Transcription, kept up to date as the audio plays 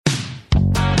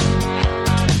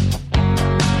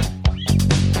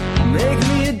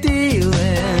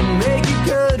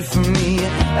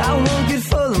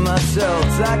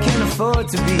afford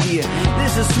to be.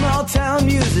 This is small town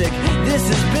music, this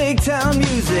is big town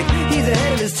music. He's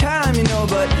ahead of his time, you know,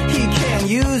 but he can't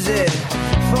use it.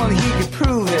 If only he could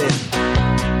prove it.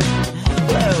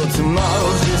 Well,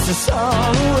 tomorrow's just a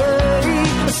song away,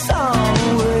 a song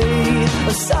away,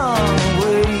 a song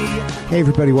away. Hey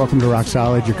everybody, welcome to Rock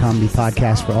Solid, your comedy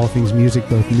podcast for all things music,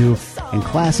 both new and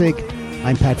classic.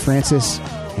 I'm Pat Francis,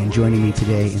 and joining me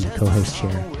today in the co-host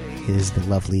chair is the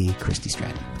lovely Christy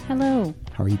Stratton. Hello.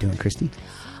 How are you doing, Christy?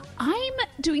 I'm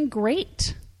doing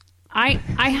great. I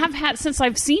have had, since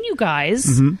I've seen you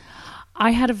guys,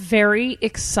 I had a very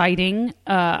exciting,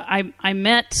 I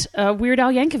met Weird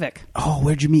Al Yankovic. Oh,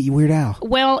 where'd you meet Weird Al?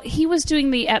 Well, he was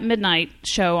doing the At Midnight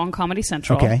show on Comedy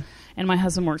Central. Okay. And my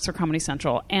husband works for Comedy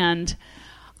Central. And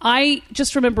I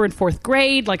just remember in fourth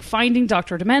grade, like finding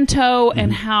Dr. Demento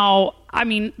and how, I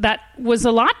mean, that was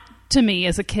a lot to me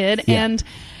as a kid. Yeah. And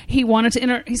he wanted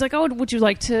to he's like, oh, would you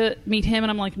like to meet him? And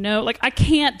I'm like, no, like, I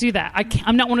can't do that.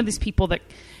 I'm not one of these people that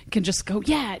can just go,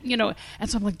 yeah, you know. And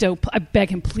so I'm like, I beg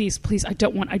him, please, I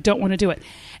don't want to do it.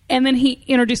 And then he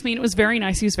introduced me and it was very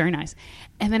nice. He was very nice.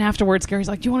 And then afterwards, Gary's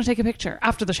like, do you want to take a picture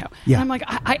after the show? Yeah. And I'm like,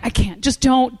 I can't. Just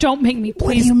don't make me,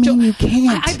 please. What do you mean you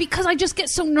can't? Because I just get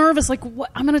so nervous. Like,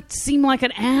 what, I'm going to seem like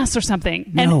an ass or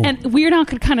something. No. And Weird Al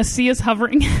could kind of see us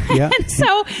hovering. Yeah. And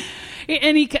so,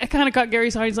 and he kind of caught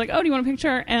Gary's eye. He's like, oh, do you want a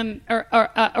picture? And or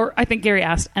I think Gary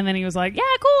asked. And then he was like, yeah,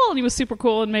 cool. And he was super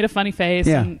cool and made a funny face.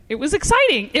 Yeah. And it was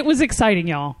exciting. It was exciting,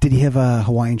 y'all. Did he have a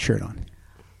Hawaiian shirt on?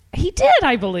 He did,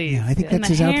 I believe. Yeah, I think and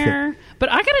that's the his hair. outfit. But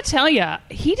I got to tell you,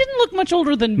 he didn't look much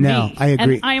older than No, me. I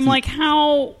agree. And I'm like,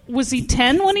 how was he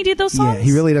 10 when he did those songs? Yeah,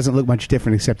 he really doesn't look much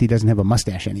different except he doesn't have a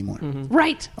mustache anymore.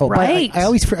 Right. Oh, right.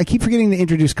 But I keep forgetting to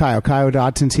introduce Kyle. Kyle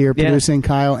Dodson's here producing.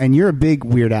 Kyle, and you're a big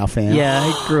Weird Al fan. Yeah,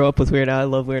 I grew up with Weird Al. I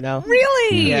love Weird Al.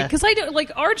 Really? Yeah. Because I do,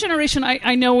 like, our generation,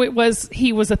 I know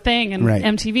he was a thing and Right.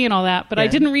 MTV and all that, but I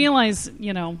Yeah. didn't realize,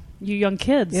 you know, you young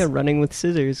kids. Yeah, Running with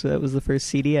Scissors. That was the first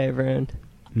CD I ever owned.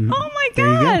 Oh my There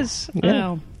you go. gosh. Yeah.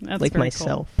 Oh, that's Like very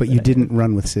myself. But you didn't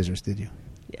run with scissors, did you?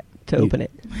 Yeah, to open it.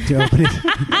 To open it?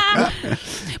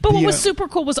 Cool. But what was super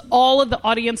cool was all of the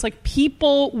audience, like,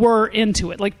 people were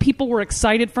into it. Like, people were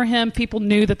excited for him. People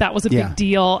knew that was a Yeah. big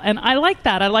deal. And I like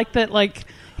that. I like that, like,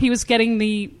 he was getting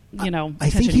the, you know, I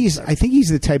think attention. he's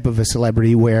the type of a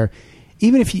celebrity where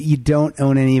even if you don't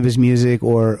own any of his music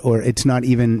or it's not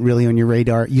even really on your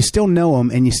radar, you still know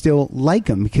him and you still like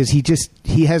him because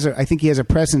I think he has a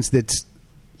presence that's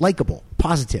likable,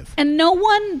 positive. And no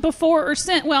one before or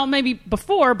since, well, maybe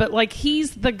before, but, like, he's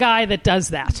the guy that does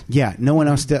that. Yeah, no one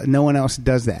else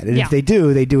does that. And Yeah. if they do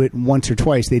it once or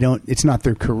twice. They don't. It's not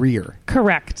their career,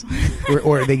 Correct.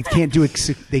 or they can't do it.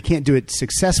 They can't do it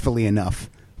successfully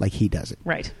enough like he does it.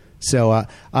 Right. So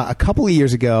a couple of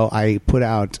years ago, I put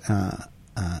out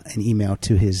an email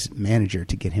to his manager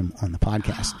to get him on the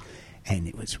podcast, and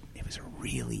it was a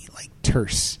really, like,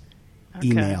 terse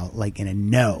email, like, in a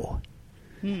no.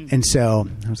 And so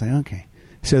I was like, okay.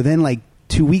 So then, like,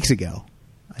 2 weeks ago,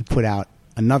 I put out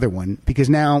another one because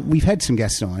now we've had some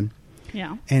guests on.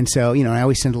 Yeah. And so, you know, I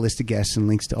always send a list of guests and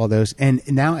links to all those. And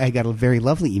now I got a very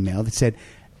lovely email that said,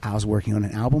 Al's working on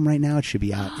an album right now. It should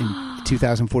be out in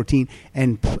 2014.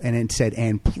 And it said,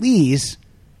 and please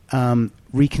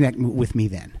reconnect with me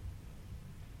then.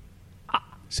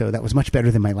 So that was much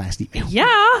better than my last email.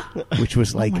 Yeah. Which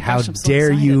was like, my gosh, how I'm so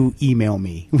dare excited. you email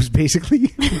me? It was basically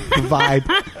the vibe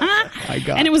I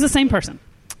got. And it was the same person.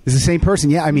 It's the same person.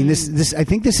 Yeah, I mean, this. I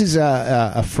think this is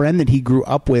a friend that he grew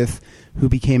up with who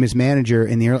became his manager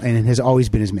in the early, and has always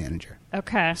been his manager.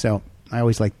 Okay. So I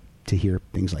always like to hear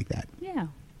things like that. Yeah.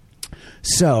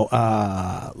 So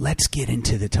let's get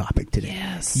into the topic today.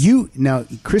 Yes. Now,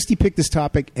 Christy picked this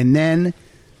topic and then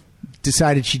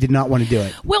decided she did not want to do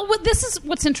it. Well, this is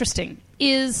what's interesting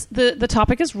is the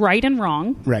topic is right and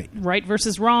wrong. Right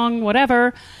versus wrong,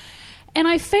 whatever. And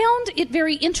I found it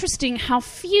very interesting how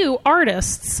few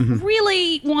artists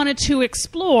really wanted to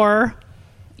explore,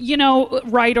 you know,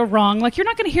 right or wrong. Like, you're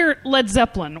not going to hear Led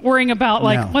Zeppelin worrying about,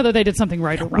 like, No. whether they did something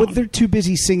right or wrong. Well, they're too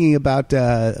busy singing about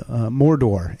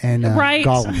Mordor and Right.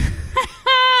 Gollum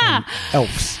and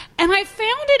elves. And I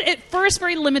found it at first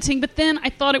very limiting, but then I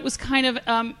thought it was kind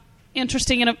of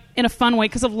interesting in a fun way,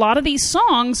 because a lot of these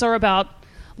songs are about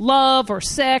love or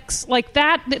sex, like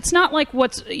that. It's not like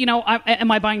what's, you know, am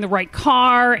I buying the right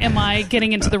car? Am I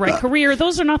getting into the right career?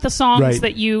 Those are not the songs Right.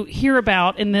 that you hear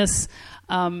about in this.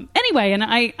 Anyway, and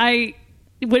I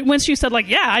once you said, like,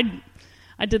 yeah,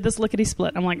 I did this lickety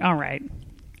split, I'm like, all right.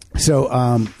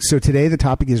 So today the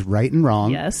topic is right and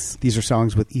wrong. Yes. These are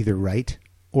songs with either right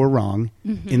or wrong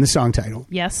in the song title.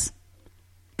 Yes.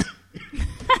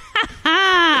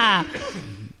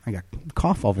 I got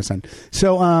cough all of a sudden.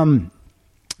 So,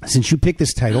 since you picked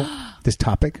this title, this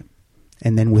topic,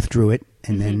 and then withdrew it,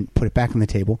 and then put it back on the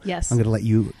table, yes, I'm going to let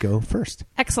you go first.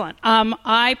 Excellent.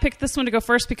 I picked this one to go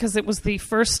first because it was the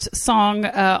first song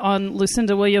on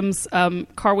Lucinda Williams'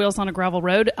 Car Wheels on a Gravel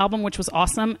Road album, which was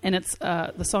awesome. And it's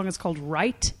the song is called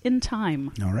Right in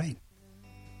Time. All right.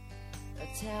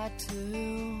 A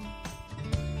tattoo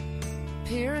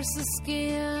pierce the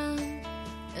skin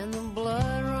and the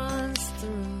blood runs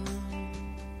through.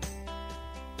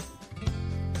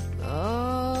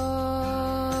 Oh,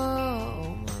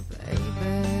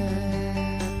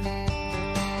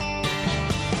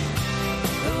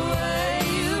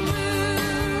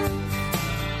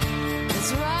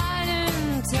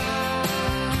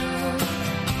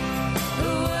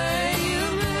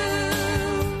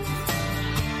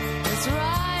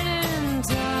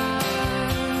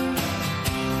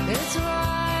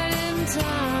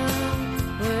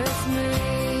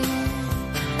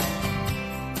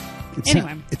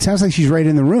 anyway, it sounds like she's right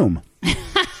in the room.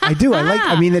 I do.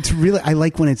 I mean, it's really. I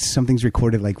like when something's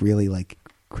recorded like really like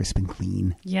crisp and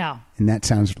clean. Yeah, and that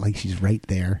sounds like she's right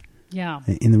there. Yeah,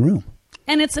 in the room.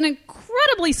 And it's an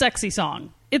incredibly sexy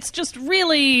song. It's just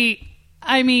really.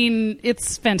 I mean,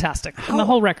 it's fantastic, and the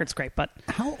whole record's great. But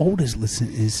how old is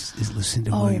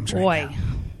Lucinda Williams right now?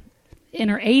 In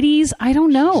her 80s? I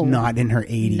don't know. She's not in her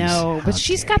 80s. No, but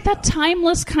she's got that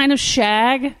timeless kind of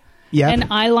shag and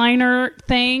eyeliner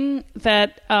thing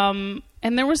that, and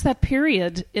there was that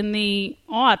period in the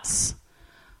aughts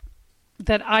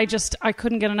that I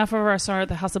couldn't get enough of her. I saw her at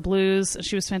the House of Blues.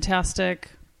 She was fantastic.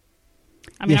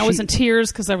 I mean, I was in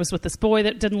tears because I was with this boy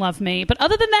that didn't love me. But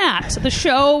other than that, the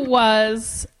show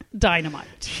was dynamite.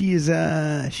 She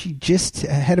just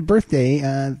had a birthday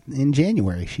in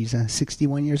January. She's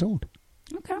 61 years old.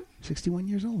 Okay. 61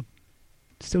 years old.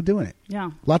 Still doing it.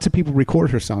 Yeah. Lots of people record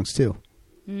her songs, too.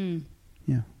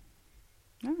 Yeah.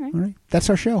 All right. All right. That's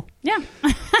our show. Yeah.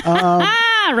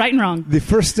 Right and wrong. The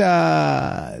first,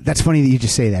 that's funny that you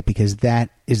just say that because that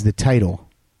is the title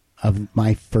of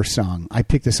my first song. I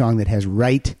picked a song that has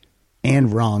right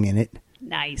and wrong in it.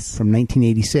 Nice. From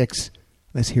 1986.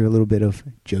 Let's hear a little bit of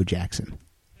Joe Jackson.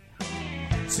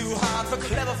 Too hard for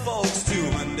clever folks to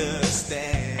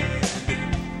understand.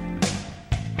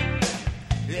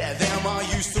 Yeah, them are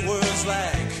used to words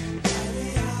like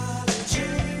ideology,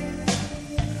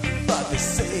 but they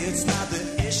say it's not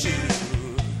the issue.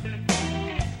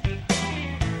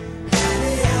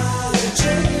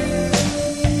 Ideology.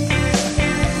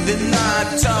 They're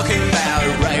not talking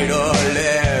about right or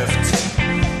left.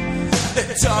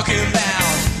 They're talking about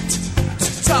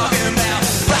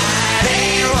right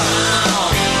and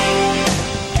wrong.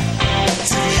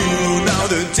 Do you know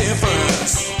the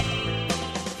difference?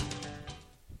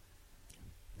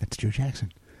 That's Joe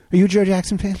Jackson. Are you a Joe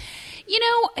Jackson fan? You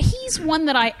know, he's one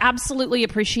that I absolutely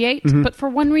appreciate, but for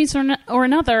one reason or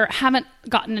another, haven't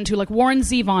gotten into. Like Warren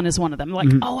Zevon is one of them. Like,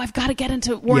 I've got to get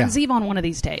into Warren Zevon one of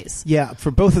these days. Yeah,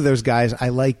 for both of those guys, I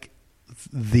like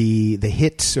the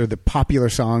hits or the popular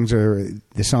songs or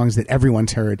the songs that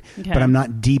everyone's heard, but I'm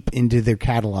not deep into their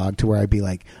catalog to where I'd be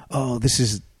like, oh,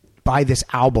 buy this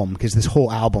album because this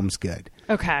whole album's good.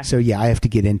 Okay. So yeah, I have to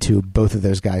get into both of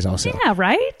those guys also. Yeah,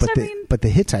 right? But the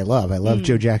hits I love. I love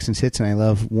Joe Jackson's hits and I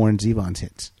love Warren Zevon's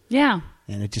hits. Yeah.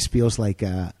 And it just feels like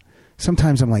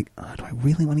sometimes I'm like, oh, do I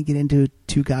really want to get into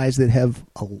two guys that have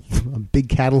a big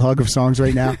catalog of songs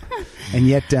right now? and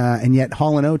yet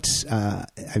Hall & Oates,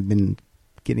 I've been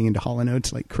getting into Hall &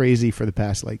 Oates like crazy for the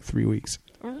past like 3 weeks.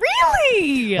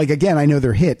 Really? Like again, I know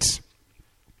their hits.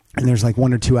 And there's like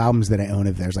one or two albums that I own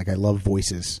of theirs. Like I love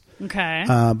Voices. Okay.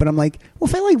 But I'm like, well,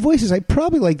 if I like Voices, I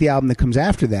probably like the album that comes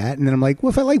after that. And then I'm like, well,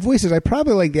 if I like Voices, I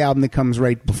probably like the album that comes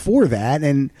right before that.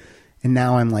 And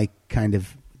now I'm like kind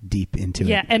of deep into it.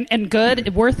 Yeah, and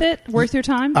good? Worth it? Worth your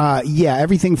time? Yeah,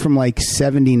 everything from like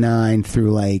 79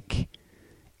 through like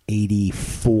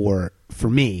 84 for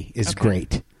me is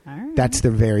great. All right. That's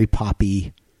the very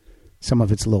poppy. Some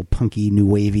of it's a little punky, new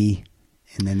wavy.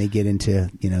 And then they get into,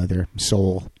 their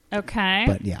soul. Okay.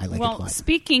 But yeah, I like it a lot. Well,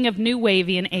 speaking of new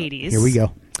wavy and 80s. Here we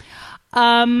go.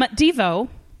 Devo.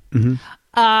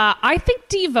 I think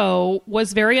Devo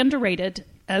was very underrated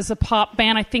as a pop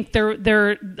band. I think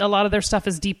a lot of their stuff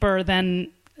is deeper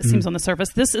than it seems on the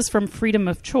surface. This is from Freedom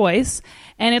of Choice,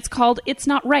 and it's called It's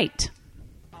Not Right.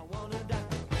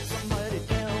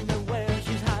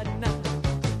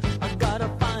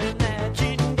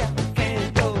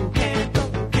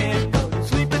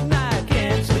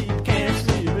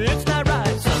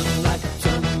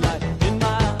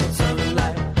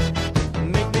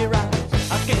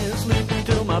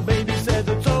 Baby says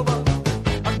it's over.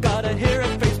 I gotta hear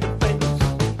it face to face.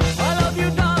 I love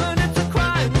you, darling. It's a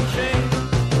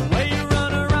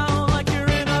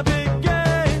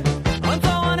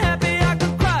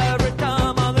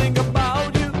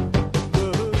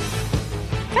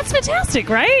fantastic,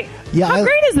 right? Yeah, How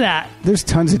great is that? There's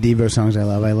tons of Devo songs I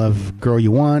love. I love Girl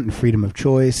You Want and Freedom of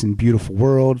Choice and Beautiful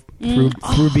World.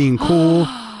 Through Being Cool.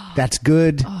 That's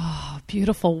Good. Oh,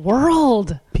 Beautiful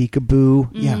World. Peekaboo.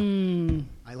 Yeah.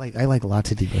 I like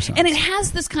lots of Devo songs. And it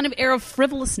has this kind of air of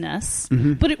frivolousness,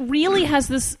 but it really has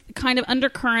this kind of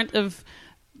undercurrent of,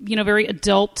 very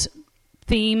adult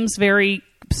themes, very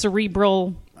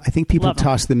cerebral. I think people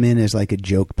toss them in as like a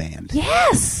joke band.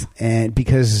 Yes. And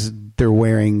because they're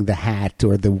wearing the hat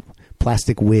or the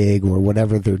plastic wig or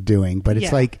whatever they're doing. But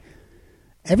it's like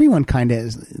everyone kind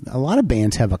of, a lot of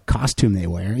bands have a costume they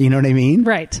wear. You know what I mean?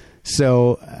 Right.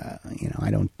 So, I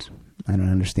don't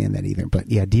understand that either. But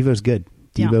yeah, Devo's good.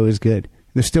 Devo is good.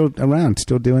 They're still around,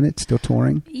 still doing it, still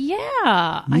touring. Yeah.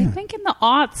 I think in the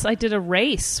aughts I did a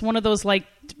race, one of those like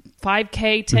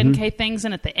 5K, 10K things,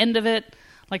 and at the end of it,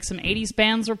 like some 80s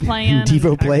bands were playing.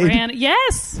 Devo played?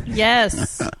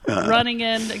 Yes. Running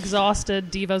in,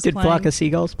 exhausted, Devo's Did playing. Flock of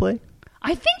Seagulls play?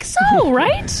 I think so,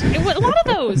 right? A lot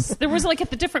of those. There was like at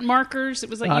the different markers, it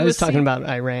was like I was talking about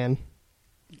Iran.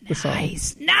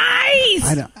 Nice. Boom!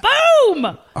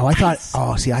 Oh, I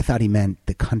thought he meant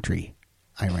the country,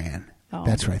 Iran. Oh.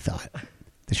 That's what I thought.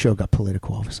 The show got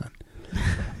political all of a sudden.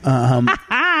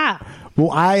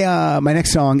 Well, my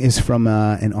next song is from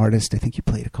an artist I think you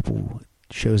played a couple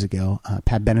shows ago,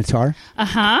 Pat Benatar.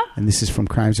 And this is from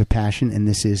Crimes of Passion, and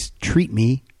this is Treat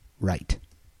Me Right.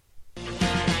 You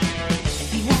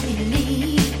want me to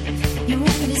leave, you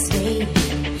want me to stay.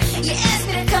 You ask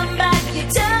me to come back, you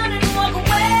turn and walk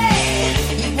away.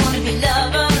 You want to be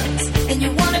lovers, and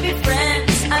you want to be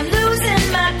friends. I'm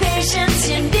losing my patience,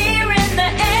 you're nearing the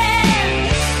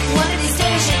end. One of these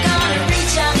days you're gonna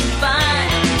reach out and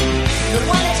find the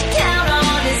one that you count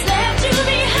on has left you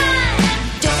behind.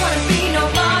 Don't want to be no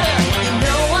martyr, you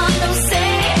know I'm no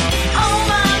saint. Oh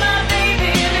my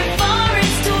baby, before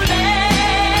it's too late.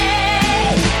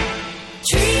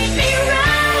 Treat me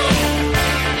right.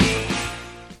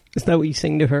 Is that what you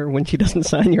sing to her when she doesn't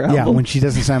sign your album? Yeah, when she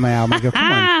doesn't sign my album, I go,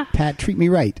 come on, Pat, treat me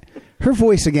right. Her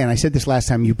voice, again, I said this last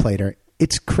time you played her,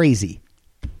 it's crazy.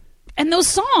 And those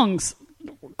songs,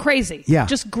 crazy. Yeah.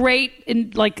 Just great.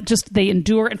 And they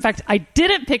endure. In fact, I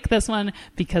didn't pick this one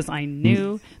because I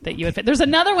knew that you would pick. There's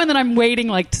another one that I'm waiting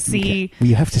to see. Okay. Well,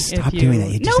 you have to stop doing that.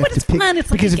 You just have but to it's pick, fun.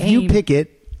 It's like because a if game. you pick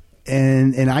it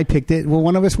and I picked it, well,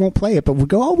 one of us won't play it, but we'll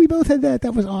go, oh, we both had that.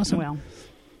 That was awesome. Well.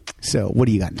 So what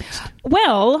do you got next?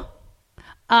 Well,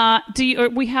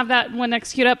 we have that one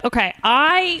next queued up? Okay.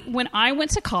 When I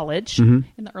went to college in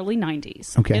the early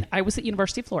 90s, okay. I was at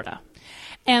University of Florida.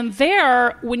 And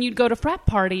there, when you'd go to frat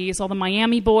parties, all the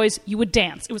Miami boys, you would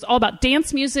dance. It was all about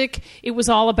dance music. It was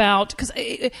all about, because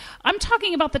I'm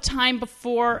talking about the time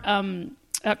before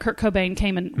Kurt Cobain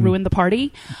came and ruined the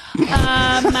party.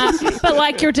 But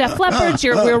like your Def Leppards,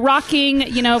 we're rocking,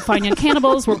 Fine Young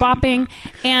Cannibals, we're bopping.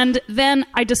 And then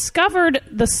I discovered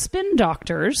the Spin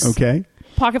Doctors. Okay.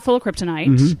 Pocket Full of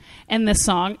Kryptonite and this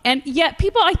song. And yet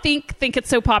people, I think it's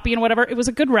so poppy and whatever. It was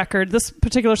a good record. This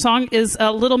particular song is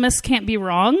Little Miss Can't Be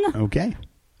Wrong. Okay.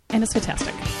 And it's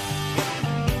fantastic.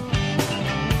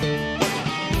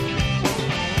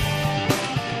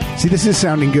 See, this is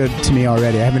sounding good to me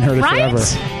already. I haven't heard it forever.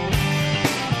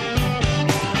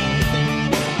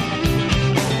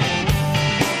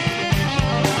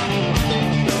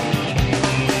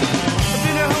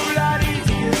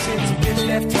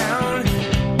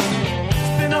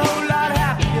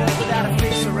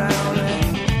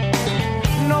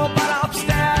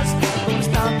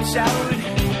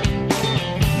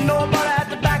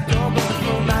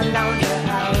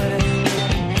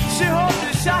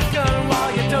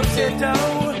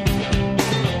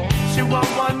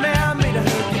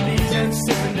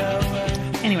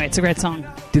 Anyway, it's a great song.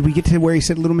 Did we get to where he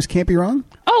said Little Miss Can't Be Wrong?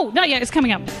 Oh, not yet. It's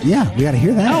coming up. Yeah, we got to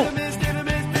hear that. Oh.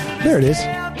 There it is.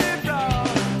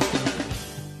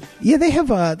 Yeah, they have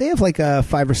like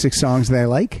 5 or 6 songs that I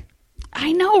like.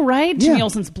 I know, right? Yeah. Jimmy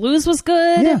Olsen's Blues was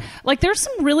good. Yeah. There's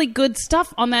some really good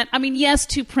stuff on that. I mean, yes,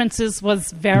 Two Princes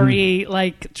was very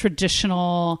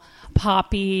traditional,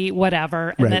 poppy,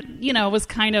 whatever, and right. that was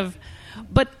kind of.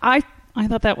 But I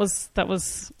thought that was.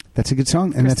 That's a good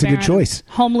song, and Chris that's a good Barron, choice.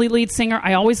 Homely lead singer.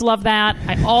 I always love that.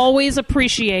 I always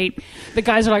appreciate the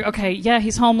guys are like, okay, yeah,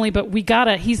 he's homely, but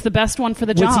he's the best one for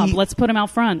the job. Let's put him out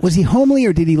front. Was he homely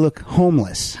or did he look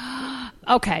homeless?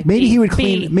 Okay. Maybe he would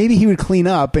clean. Maybe he would clean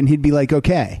up, and he'd be like,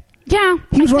 okay. Yeah,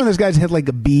 he was one of those guys that had like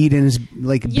a bead in his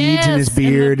beads in his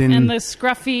beard and the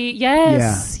scruffy.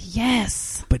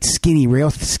 Yes. But skinny,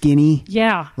 real skinny.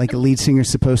 Yeah, like a lead singer's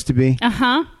supposed to be.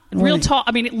 Real tall.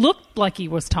 I mean, it looked like he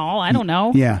was tall. I don't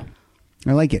know. Yeah,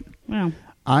 I like it. Yeah.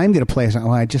 I'm going to play a song.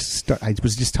 Well, I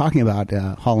was just talking about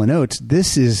Hall & Oates.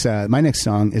 This is my next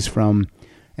song is from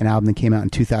an album that came out in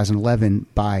 2011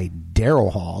 by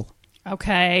Daryl Hall.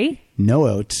 Okay. No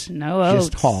Oates. No Oates.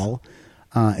 Just Hall.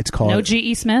 It's called No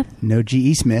G.E. Smith. No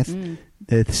G.E. Smith.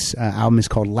 This album is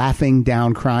called Laughing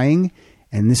Down Crying,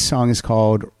 and this song is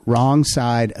called Wrong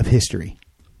Side of History.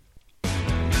 So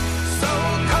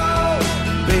cold,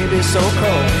 baby, so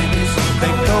cold.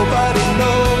 Think nobody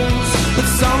knows, but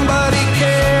somebody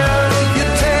cares. You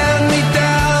tear me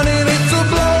down, and it's a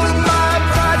blow to my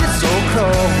pride. You're so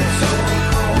cold,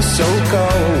 so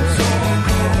cold.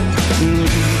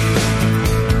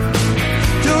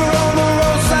 You're on the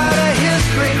wrong side of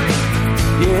history.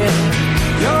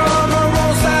 Yeah, you're on the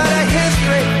wrong side of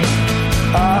history.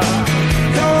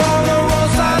 You're on the wrong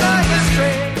side of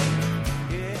history.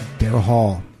 Daryl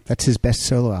Hall. That's his best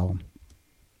solo album.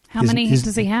 How many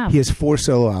does he have? He has 4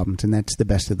 solo albums, and that's the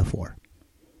best of the 4.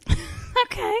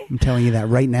 Okay. I'm telling you that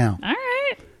right now. All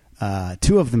right.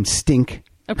 2 of them stink.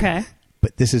 Okay.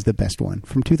 But this is the best one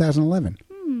from 2011.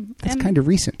 That's kind of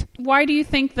recent. Why do you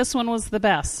think this one was the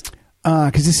best?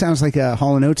 Because this sounds like a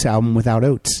Hall & Oates album without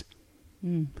Oates.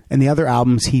 And the other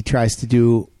albums he tries to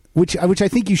do, which I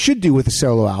think you should do with a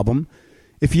solo album.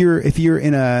 If you're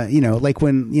in a, like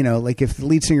when, like if the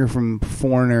lead singer from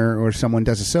Foreigner or someone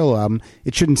does a solo album,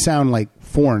 it shouldn't sound like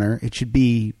Foreigner. It should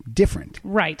be different.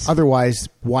 Right. Otherwise,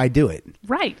 why do it?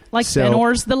 Right. Like Ben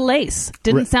Orr's The Lace.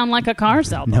 Didn't sound like a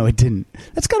Cars album. No, it didn't.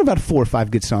 That's got about 4 or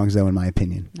 5 good songs, though, in my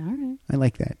opinion. All right. I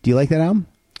like that. Do you like that album?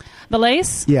 The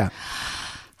Lace? Yeah.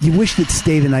 You wish that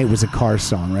Stay the Night was a Cars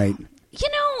song, right?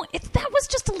 That was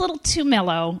just a little too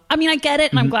mellow. I mean, I get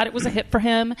it, and I'm glad it was a hit for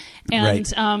him. And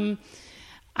Right.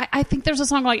 I think there's a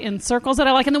song like In Circles that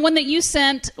I like, and the one that you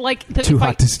sent, like Too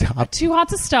Hot to Stop. Too Hot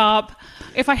to Stop.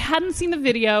 If I hadn't seen the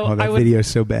video, Oh, that I would. video is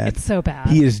so bad. It's so bad.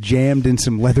 He is jammed in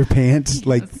some leather pants.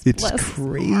 Like, it's Bless his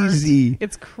crazy. heart.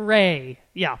 It's cray.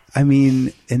 Yeah. I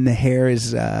mean, and the hair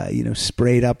is,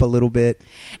 sprayed up a little bit.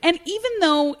 And even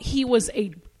though he was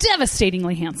a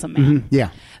devastatingly handsome man, Yeah.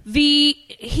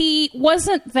 he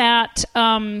wasn't that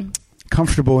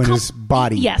Comfortable in his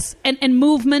body. Yes, and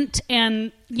movement,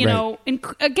 and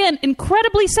again,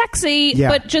 incredibly sexy. Yeah.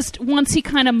 But just once he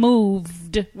kind of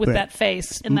moved with Right. that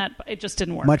face, and that it just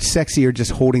didn't work. Much sexier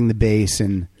just holding the bass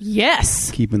and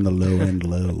Yes. keeping the low end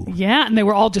low. Yeah, and they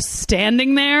were all just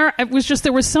standing there. It was just,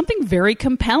 there was something very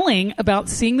compelling about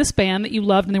seeing this band that you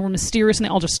loved, and they were mysterious, and they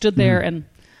all just stood there and.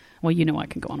 Well, I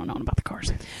can go on and on about the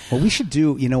Cars. Well, we should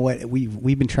do. You know what?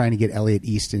 We've been trying to get Elliot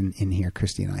East in here.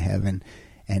 Christy and I have, and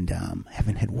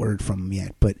haven't had word from him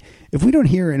yet. But if we don't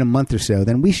hear in a month or so,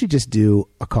 then we should just do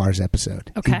a Cars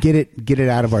episode. Okay. And get it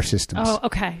out of our systems. Oh,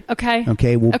 okay.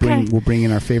 Okay. We'll bring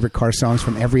in our favorite Cars songs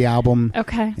from every album.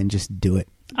 Okay. And just do it.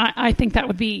 I think that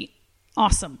would be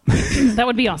awesome. That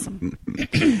would be awesome.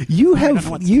 Your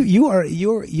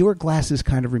glasses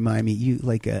kind of remind me you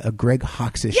like a Greg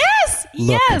Hawksish.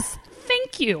 Yes.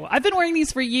 Thank you. I've been wearing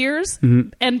these for years,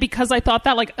 and because I thought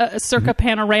that, like a circa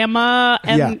panorama,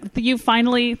 and you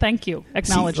finally, thank you,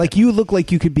 acknowledged. Like you look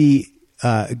like you could be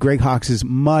Greg Hawks's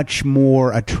much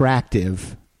more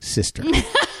attractive sister.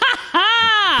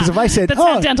 Because if I said, that's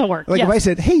how dental work. Like if I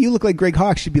said, hey, you look like Greg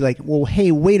Hawkes, she'd be like, well,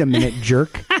 hey, wait a minute,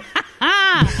 jerk.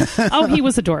 Oh, he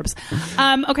was adorbs.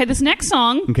 Okay, this next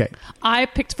song, I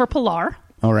picked for Pilar.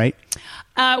 All right.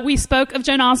 We spoke of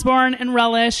Joan Osborne and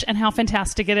Relish and how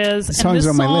fantastic it is. The song's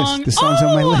on my list. The song's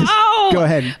on my list. Oh! Go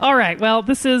ahead. All right. Well,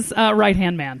 this is Right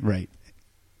Hand Man. Right.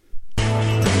 Let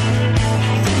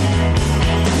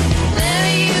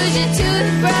me use your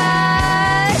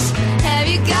toothbrush. Have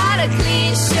you got a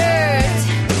clean shirt?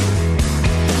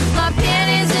 My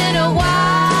panties in a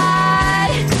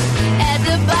wad at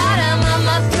the bottom of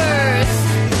my purse.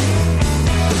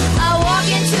 I walk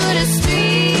into the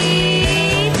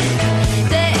street.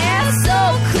 The air's so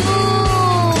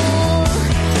cool.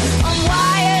 I'm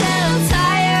wired and I'm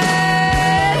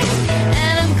tired,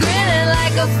 and I'm grinning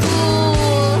like a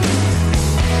fool.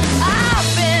 I've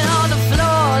been on the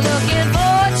floor looking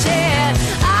for a chair.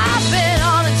 I've been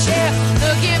on a chair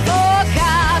looking for a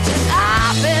couch. And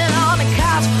I've been on the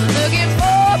couch looking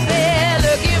for a bed,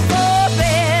 looking for a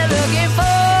bed, looking for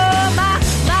my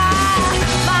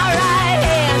right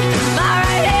hand man, my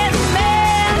right hand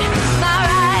man,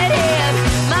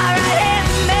 my right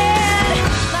hand man.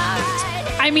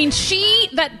 I mean, she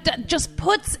that just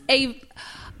puts an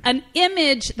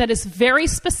image that is very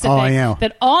specific,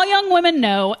 that all young women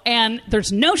know, and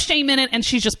there's no shame in it, and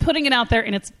she's just putting it out there,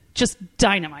 and it's just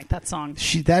dynamite, that song.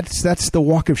 That's the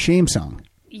Walk of Shame song.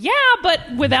 Yeah, but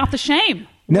without the shame.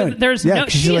 No,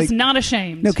 she is not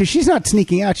ashamed. No, because she's not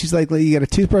sneaking out. She's like, you got a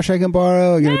toothbrush I can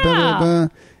borrow? You got a blah, blah, blah.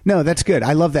 No, that's good.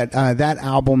 I love that. That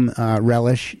album,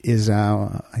 Relish, is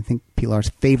I think Pilar's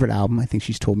favorite album. I think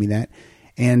she's told me that.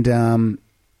 And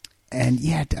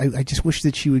yeah, I just wish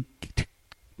that she would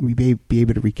be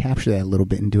able to recapture that a little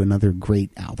bit and do another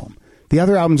great album. The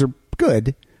other albums are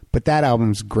good, but that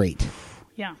album's great.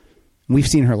 Yeah. We've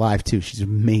seen her live too. She's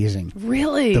amazing.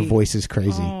 Really? The voice is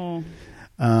crazy. Oh.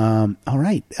 All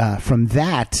right. From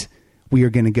that, we are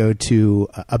going to go to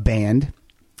a band.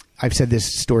 I've said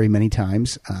this story many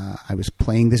times. I was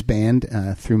playing this band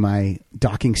through my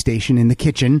docking station in the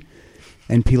kitchen,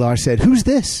 and Pilar said, "Who's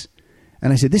this?"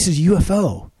 And I said, "This is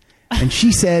UFO." And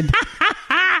she said,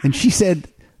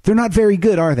 "They're not very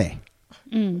good, are they?"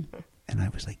 And I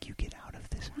was like, "You get out of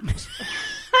this house."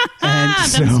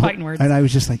 And fighting words. And I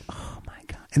was just like, "Oh my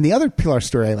God." And the other Pilar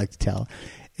story I like to tell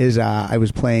is I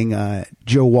was playing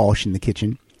Joe Walsh in the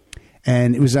kitchen,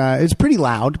 and it was pretty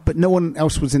loud, but no one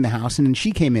else was in the house. And then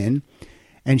she came in,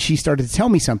 and she started to tell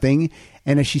me something.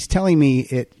 And as she's telling me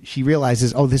it, she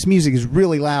realizes, oh, this music is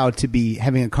really loud to be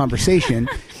having a conversation.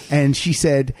 And she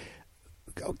said,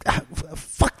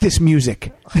 "Fuck this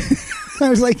music." I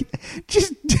was like,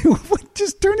 just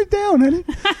turn it down, honey.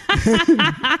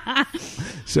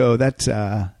 So that's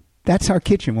our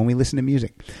kitchen when we listen to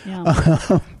music.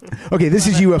 Yeah. Okay, this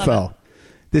is UFO.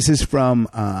 This is from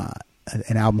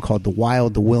an album called The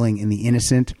Wild, the Willing, and the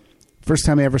Innocent. First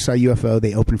time I ever saw UFO,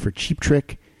 they opened for Cheap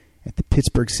Trick at the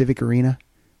Pittsburgh Civic Arena.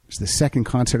 It was the second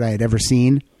concert I had ever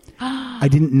seen. I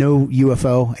didn't know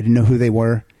UFO. I didn't know who they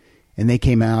were. And they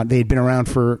came out. They had been around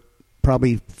for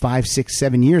probably 5, 6,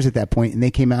 7 years at that point. And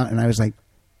they came out, and I was like,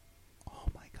 oh,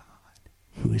 my God.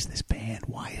 Who is this band?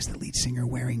 Why is the lead singer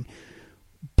wearing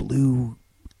blue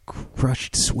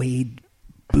crushed suede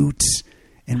boots?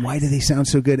 And why do they sound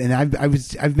so good? And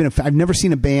I've never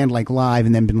seen a band like live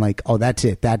and then been like, oh, that's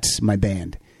it. That's my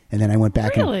band. And then I went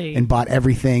back and bought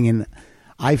everything. And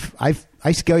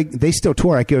they still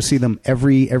tour. I go see them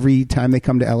every time they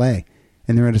come to LA.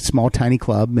 And they're at a small, tiny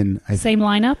club. And Same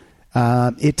lineup?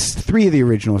 It's 3 of the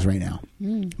originals right now.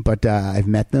 But I've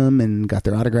met them and got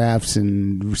their autographs,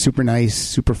 and super nice,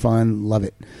 super fun. Love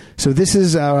it. So this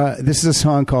is a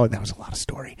song called, that was a lot of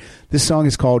story. This song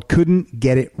is called Couldn't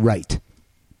Get It Right.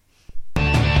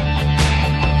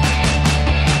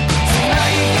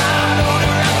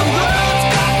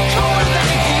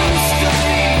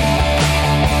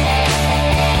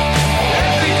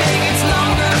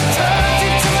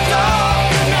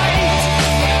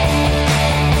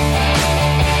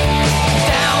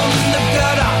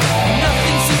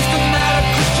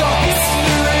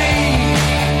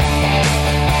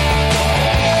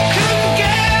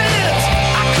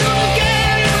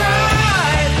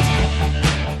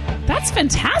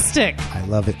 Fantastic. I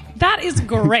love it. That is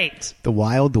great. The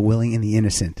Wild, the Willing, and the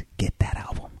Innocent. Get that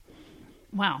album.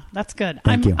 Wow, that's good.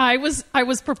 Thank you. I was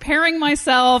preparing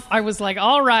myself. I was like,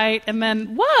 all right, and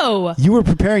then whoa. You were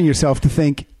preparing yourself to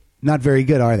think, not very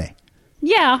good, are they?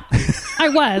 Yeah, I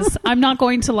was. I'm not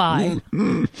going to lie.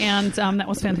 And that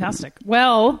was fantastic.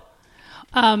 Well,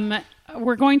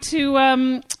 we're going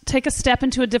to take a step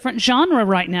into a different genre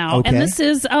right now. Okay. And this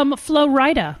is Flo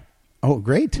Rida. Oh,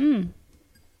 great.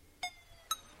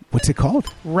 What's it called?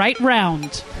 Right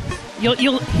Round.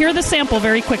 You'll hear the sample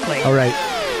very quickly. All right. You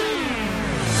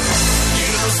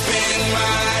spin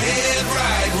my head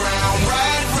right round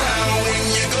when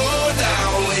you go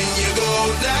down,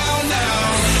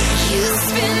 down. You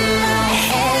spin my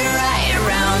head right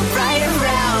around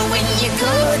when you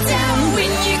go down,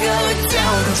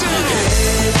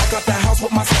 I got the house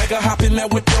with my swagger, hop in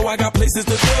that window, I got places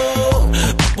to go.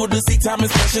 People to see, time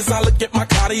is precious, I look at my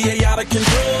Cartier out of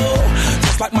control.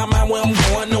 Just like my mind where I'm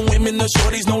going, the women, the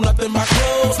shorties know nothing but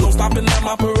clothes. No stopping at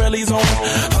my Pirelli's on,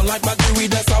 unlike my jewelry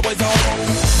that's always on.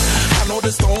 I know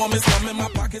the storm is coming, my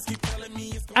pockets keep telling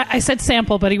me it's I said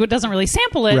sample, but he doesn't really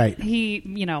sample it. Right. He,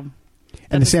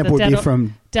 And the sample would be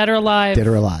from Dead or Alive. Dead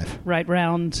or Alive. Right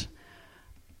Round.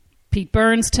 Pete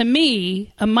Burns, to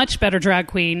me, a much better drag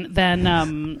queen than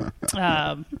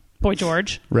Boy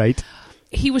George. Right.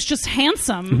 He was just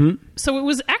handsome. So it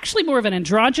was actually more of an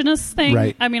androgynous thing.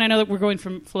 Right. I mean, I know that we're going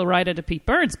from Flo Rida to Pete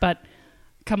Burns, but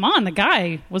come on, the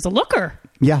guy was a looker.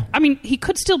 Yeah. I mean, he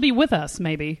could still be with us,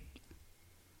 maybe.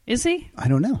 Is he? I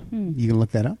don't know. You can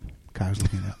look that up? Kyle's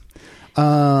looking it up.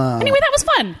 Anyway, that was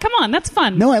fun. Come on, that's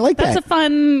fun. No, I like that. That's a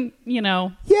fun,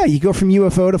 Yeah, you go from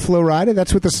UFO to Flo Rida.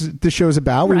 That's what the show's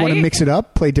about. We want to Right? mix it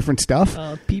up, play different stuff.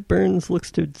 Pete Burns looks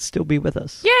to still be with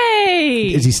us.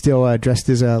 Yay! Is he still dressed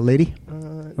as a lady?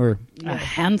 Or a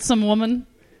handsome woman?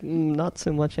 Not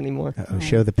so much anymore.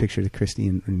 show the picture to Christy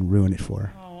and ruin it for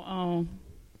her. Oh.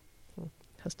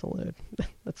 Has to load.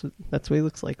 That's what he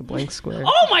looks like, a blank square.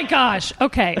 Oh my gosh.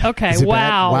 Okay. Is it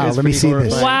Wow. bad? Wow, let me see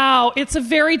this. Wow. It's a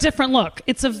very different look.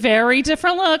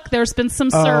 There's been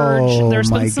some surge. Oh, There's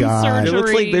my been some God. surgery. It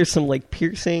looks like there's some like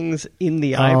piercings in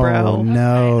the eyebrow. Oh,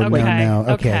 no, Okay, no.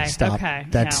 Okay, okay, stop. okay,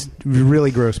 That's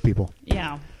really gross, people.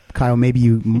 Yeah. Kyle, maybe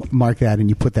you mark that and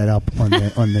you put that up on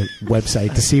the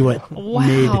website to see what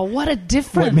Wow. What a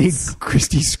difference. what made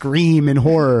Christy scream in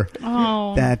horror.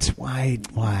 Oh. That's why.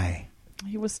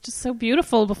 He was just so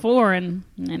beautiful before, and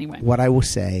anyway. What I will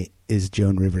say is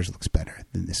Joan Rivers looks better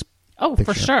than this. Oh,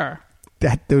 picture. for sure.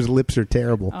 Those lips are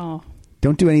terrible. Oh.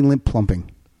 Don't do any lip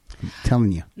plumping. I'm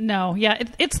telling you. No, yeah,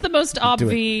 it's the most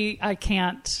obvious. I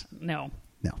can't. No.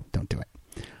 No, don't do it.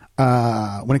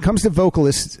 When it comes to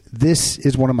vocalists, this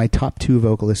is one of my top 2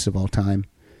 vocalists of all time,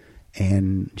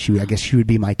 and I guess she would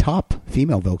be my top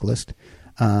female vocalist.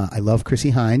 I love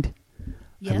Chrissie Hynde.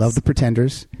 Yes. I love the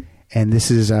Pretenders, and this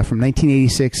is from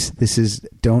 1986. This is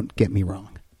 "Don't Get Me Wrong."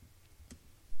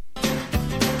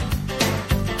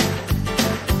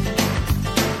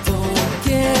 Don't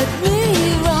get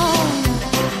me wrong.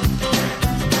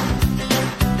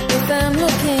 If I'm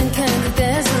looking kind of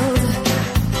dazzled,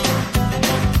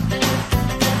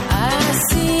 I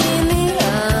see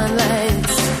neon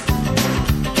lights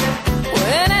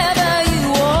whenever you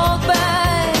walk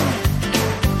by.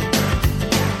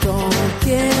 Don't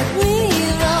get me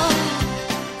wrong.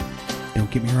 Don't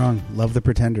get me wrong. Love the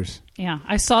Pretenders. Yeah,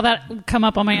 I saw that come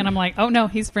up on my, and I'm like, oh no,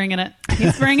 he's bringing it.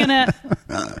 He's bringing it.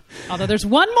 Although there's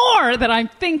one more that I'm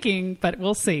thinking, but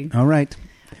we'll see. All right.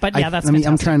 But yeah, that's I'm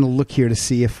fantastic. trying to look here to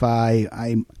see if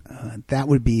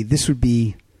this would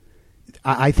be.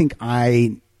 I think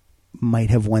I might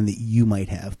have one that you might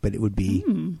have, but it would be.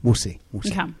 We'll see.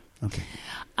 Okay.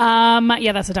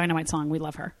 Yeah, that's a Dynamite song. We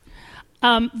love her.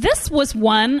 This was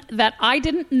one that I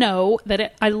didn't know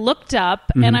that I looked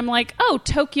up, and I'm like, oh,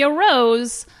 Tokyo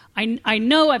Rose. I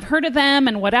know I've heard of them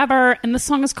and whatever, and the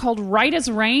song is called Right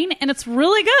as Rain, and it's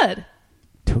really good.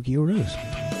 Tokyo Rose.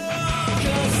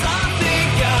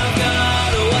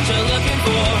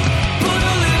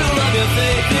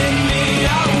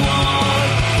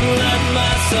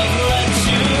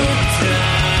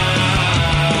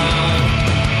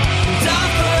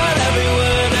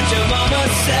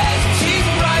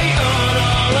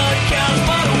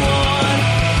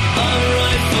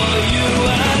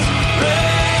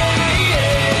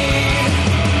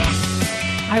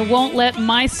 I won't let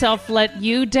myself let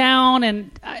you down,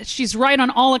 and she's right on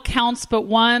all accounts but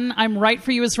one. I'm right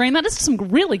for you as rain. That is some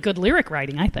really good lyric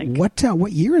writing, I think.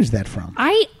 What year is that from?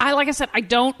 I like I said, I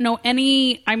don't know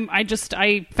any.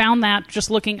 I found that just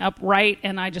looking up right,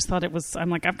 and I just thought it was. I'm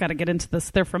like, I've got to get into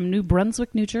this. They're from New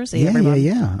Brunswick, New Jersey.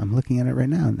 Yeah. I'm looking at it right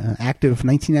now. Active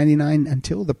 1999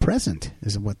 until the present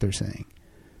is what they're saying.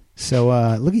 So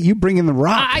look at you bringing the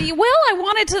rock. I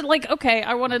wanted to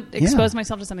I want to expose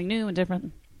myself to something new and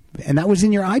different. And that was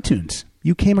in your iTunes.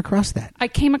 You came across that. I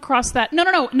came across that.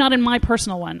 No, not in my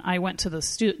personal one. I went to the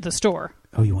store.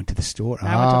 Oh, you went to the store.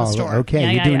 I went to the store.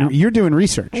 Okay, you're doing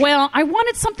research. Well, I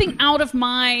wanted something out of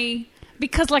my,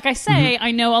 because like I say,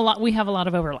 I know a lot. We have a lot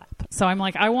of overlap. So I'm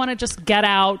like, I want to just get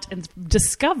out and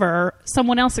discover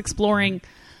someone else exploring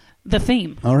the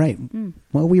theme. All right.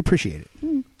 Well, we appreciate it.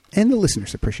 And the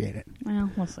listeners appreciate it. Well,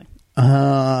 we'll see.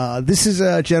 This is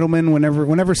a gentleman.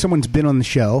 Whenever someone's been on the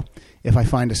show, if I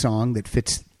find a song that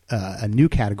fits a new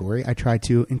category, I try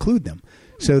to include them.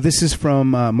 So this is from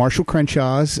Marshall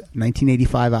Crenshaw's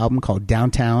 1985 album called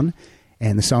Downtown,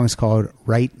 and the song is called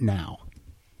Right Now.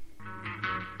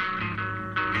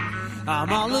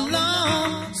 I'm all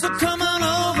alone, so come on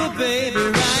over, baby,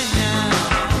 right now,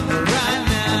 right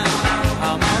now.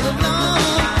 I'm all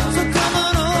alone, so come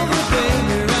on over,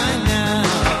 baby, right now,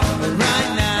 right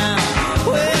now.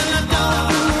 Well, I don't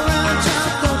fool around,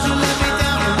 child, don't you let me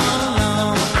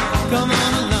down. Come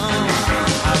on along.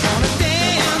 I wanna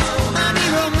dance, I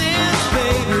need romance,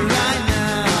 baby, right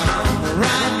now,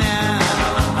 right now.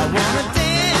 I wanna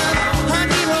dance, I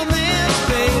need romance,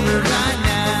 baby, right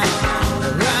now,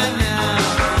 right now.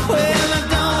 Well, I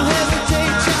don't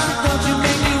hesitate, child, don't you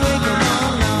make me wait.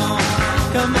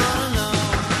 Come on along.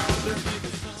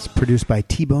 It's produced by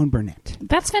T-Bone Burnett.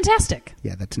 That's fantastic.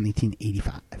 Yeah, that's in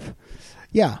 1985.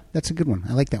 Yeah, that's a good one.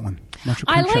 I like that one. Marshall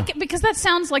I Crenshaw. like it because that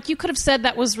sounds like you could have said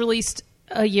that was released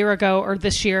a year ago or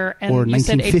this year. And Or you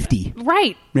said 1950.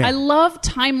 Right. Yeah. I love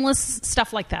timeless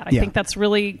stuff like that. I think that's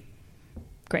really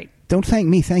great. Don't thank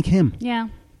me, thank him. Yeah.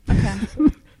 Okay.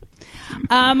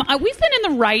 We've been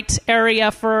in the right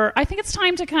area for, I think it's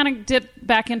time to kind of dip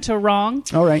back into wrong.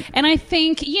 All right. And I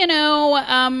think,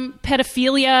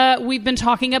 pedophilia, we've been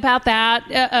talking about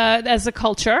that as a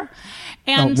culture.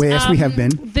 And yes, we have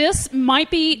been. This might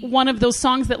be one of those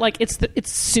songs that, like, it's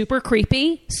super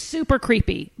creepy,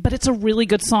 but it's a really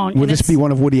good song. Will this be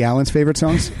one of Woody Allen's favorite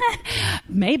songs?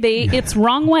 Maybe. It's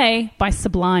Wrong Way by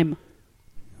Sublime.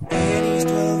 When he's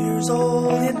 12 years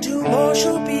old and tomorrow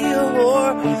she'll be a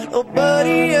whore.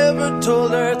 Nobody ever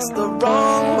told her it's the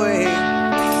wrong way.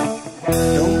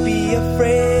 Don't be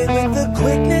afraid with the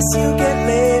quickness you get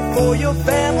laid. For your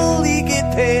family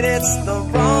get paid, it's the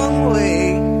wrong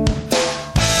way.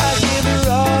 I give her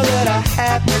all that I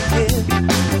have to give.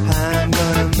 I'm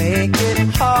gonna make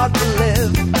it hard to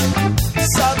live.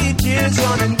 Soggy tears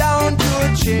running down to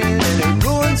her chin, and it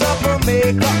ruins up her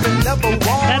makeup and never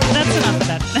walks. That's enough of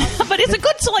that. But it's a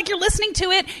good song. Like, you're listening to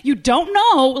it, you don't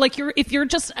know. Like, if you're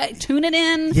just tuning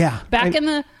in. Back in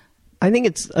the. I think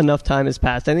it's enough time has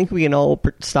passed. I think we can all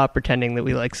stop pretending that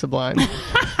we like Sublime.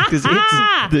 Because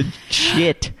it's the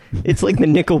shit. It's like the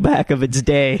Nickelback of its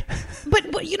day.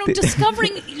 But you know,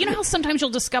 discovering, you know how sometimes you'll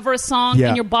discover a song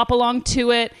and you'll bop along to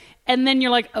it, and then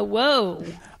you're like, oh, whoa.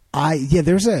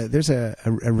 There's a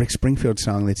Rick Springfield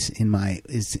song that's in my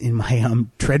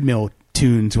treadmill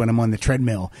tunes when I'm on the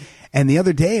treadmill. And the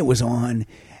other day it was on,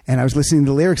 and I was listening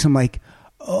to the lyrics. I'm like,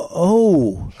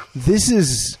 oh, this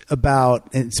is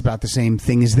it's about the same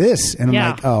thing as this. And I'm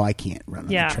like, oh, I can't run on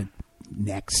the treadmill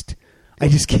next. I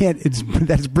just can't.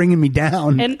 That's bringing me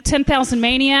down. And 10,000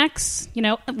 Maniacs, you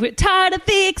know, we're tired of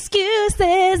the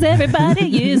excuses everybody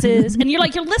uses. And you're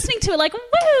listening to it like,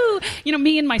 woo! You know,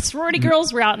 me and my sorority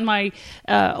girls were out in my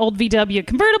old VW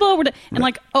convertible. And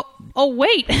like, oh,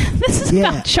 wait, this is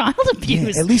about child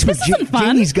abuse. At least with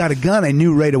Janie's Got a Gun, I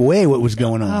knew right away what was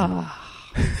going on.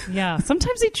 Yeah,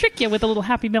 sometimes they trick you with a little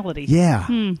happy melody. Yeah.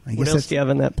 What else do you have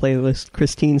in that playlist?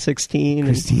 Christine 16.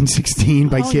 Christine 16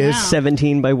 by Kiss. Yeah.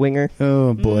 17 by Winger.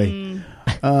 Oh, boy.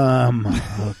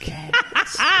 Okay.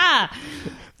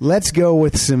 Let's go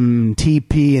with some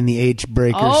TP and the H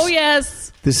Breakers. Oh,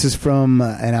 yes. This is from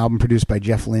an album produced by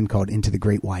Jeff Lynne called Into the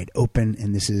Great Wide Open,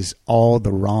 and this is All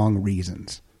the Wrong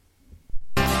Reasons.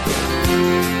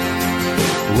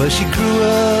 Well, she grew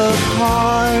up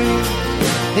hard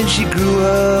and she grew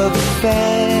up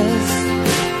fast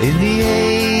in the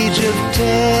age of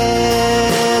television,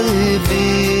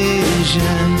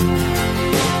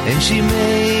 and she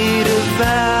made a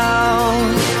vow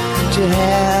to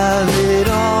have it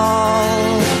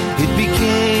all. It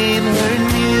became her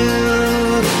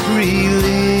new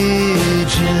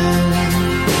religion.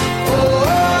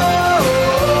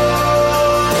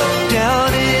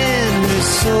 Down in her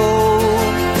soul,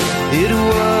 it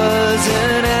was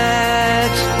an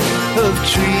act of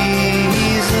treason.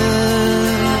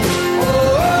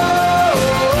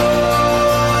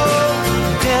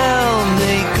 Down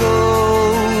they go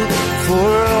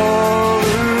for all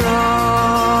the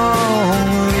wrong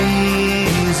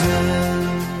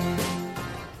reasons.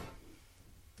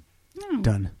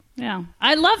 Done. Yeah,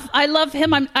 I love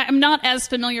him. I'm not as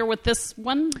familiar with this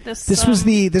one. This was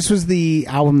the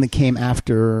album that came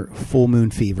after Full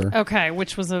Moon Fever. Okay,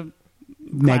 which was a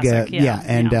mega,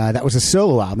 classic, that was a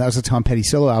solo album. That was a Tom Petty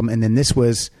solo album, and then this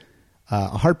was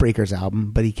a Heartbreakers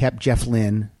album. But he kept Jeff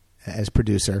Lynne as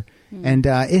producer, and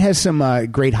it has some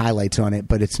great highlights on it,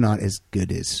 but it's not as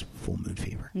good as Full Moon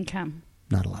Fever. Okay,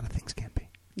 not a lot of things can be.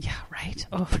 Yeah, right.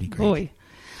 Oh, pretty great. Boy.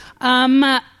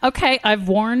 Okay, I've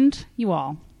warned you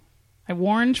all. I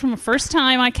warned from the first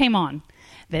time I came on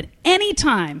that any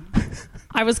time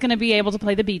I was going to be able to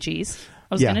play the Bee Gees,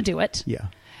 I was going to do it. Yeah.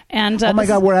 And oh my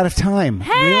God, we're out of time.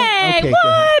 Hey, really? Okay,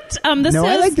 what? This no,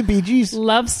 is I like the Bee Gees.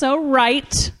 Love So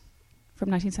Right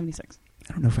from 1976.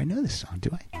 I don't know if I know this song. Do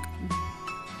I?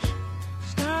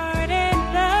 Started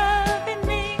loving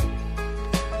me,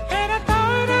 and I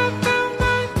thought I found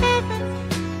my heaven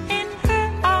in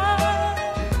her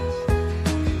eyes.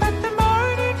 But the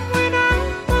morning when I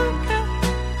woke up,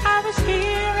 I was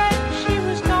here and she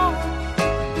was gone.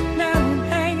 Now I'm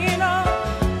hanging on.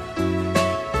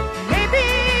 Maybe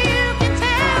you can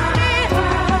tell me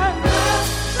how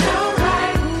love's so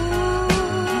right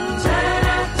turned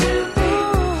out to be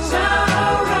so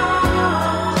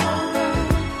wrong.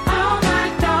 Oh my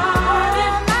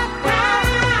darling,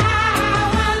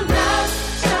 how love's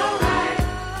so right.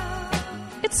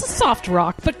 It's a soft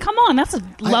rock, but come on, that's a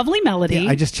lovely melody. Yeah,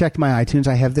 I just checked my iTunes.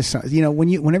 I have this song. You know,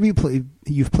 whenever you've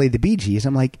played the Bee Gees,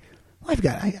 I'm like, well, do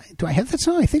I have that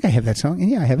song? I think I have that song. And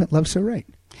yeah, I have it. Love So Right.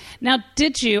 Now,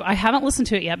 did you? I haven't listened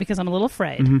to it yet because I'm a little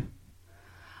afraid. In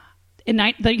your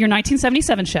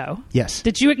 1977 show, Yes.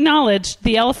 did you acknowledge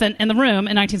the elephant in the room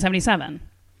in 1977?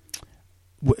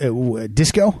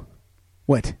 Disco?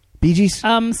 What? Bee Gees?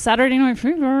 Saturday Night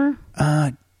Fever.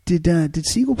 Did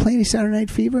Siegel play any Saturday Night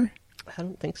Fever? I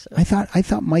don't think so. I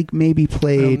thought Mike maybe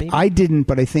played. Maybe. I didn't,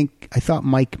 but I thought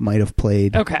Mike might have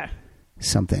played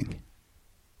something.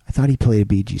 I thought he played a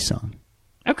Bee Gees song.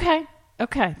 Okay.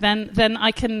 Then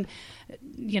I can,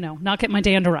 not get my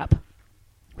dander up.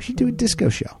 We should do a disco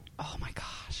show. Oh my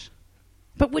gosh!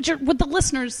 But would the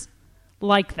listeners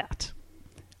like that?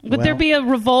 Would there be a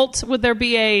revolt? Would there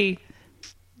be a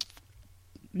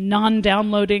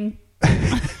non-downloading?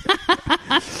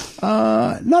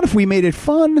 Not if we made it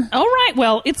fun. All right.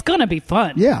 Well, it's gonna be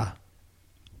fun. Yeah,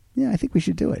 I think we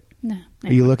should do it. No.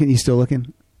 Are you looking? You still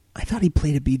looking? I thought he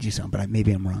played a Bee Gees song, but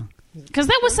maybe I'm wrong. Because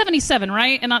that was 77,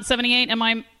 right, and not 78. Am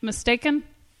I mistaken?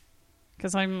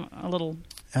 Because I'm a little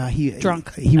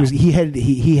drunk. He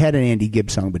had an Andy Gibb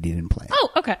song, but he didn't play it. Oh,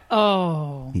 okay.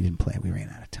 Oh, he didn't play it. We ran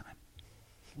out of time.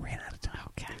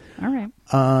 Okay. All right.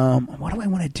 What do I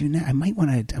want to do now? I might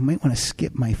want to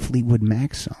skip my Fleetwood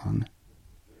Mac song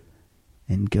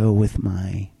and go with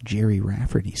my Jerry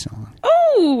Rafferty song.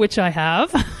 Oh, which I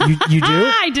have. You do?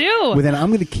 I do. Well, then I'm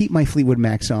going to keep my Fleetwood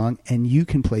Mac song, and you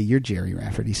can play your Jerry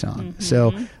Rafferty song. Mm-hmm.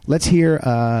 So let's hear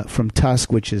from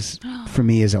Tusk, which is, for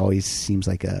me, as always, seems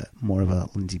like more of a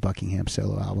Lindsey Buckingham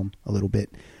solo album, a little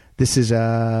bit. This is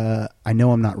I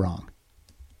Know I'm Not Wrong.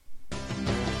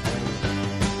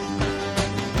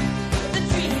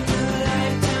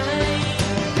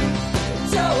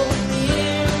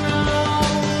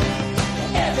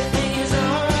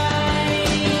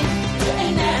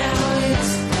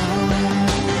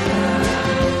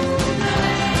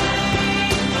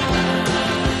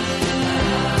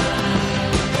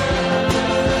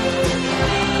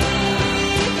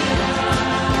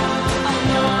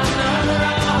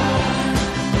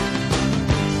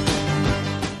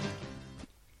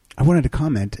 I wanted to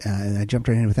comment, and I jumped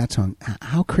right in with that song.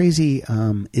 How crazy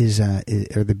are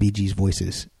the Bee Gees'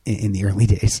 voices in the early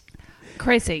days?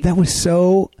 Crazy. That was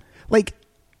so,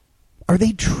 are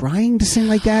they trying to sing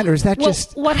like that, or is that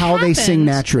just how they sing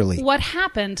naturally? What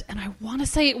happened, and I want to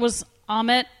say it was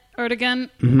Ahmet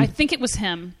Ertegun. I think it was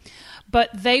him.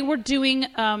 But they were doing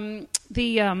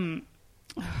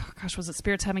was it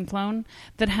Spirits Having Flown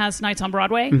that has Nights on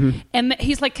Broadway? And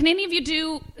he's like, can any of you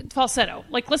do falsetto?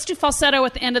 Let's do falsetto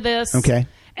at the end of this. Okay.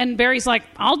 And Barry's like,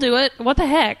 I'll do it. What the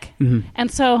heck? And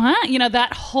so,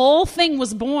 that whole thing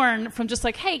was born from just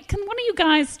hey, can one of you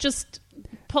guys just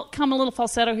come a little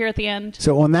falsetto here at the end?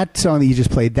 So on that song that you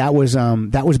just played, that was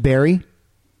Barry?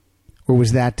 Or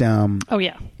was that... oh,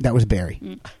 yeah. That was Barry.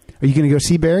 Are you going to go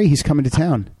see Barry? He's coming to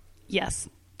town. Yes.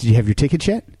 Did you have your tickets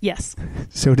yet? Yes.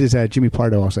 So does Jimmy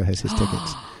Pardo also has his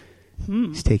tickets.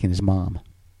 He's taking his mom.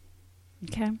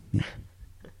 Okay. Yeah.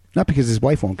 Not because his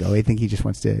wife won't go. I think he just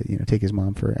wants to, take his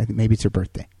mom for. I think maybe it's her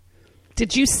birthday.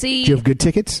 Did you see? Do you have good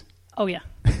tickets? Oh yeah.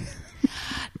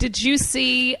 Did you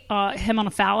see him on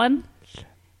a Fallon?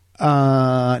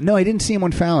 No, I didn't see him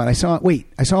on Fallon. I saw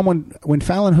him when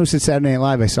Fallon hosted Saturday Night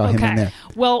Live. I saw him in there.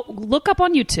 Well, look up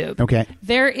on YouTube. Okay.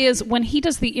 There is, when he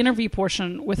does the interview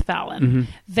portion with Fallon,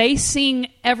 they sing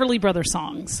Everly Brothers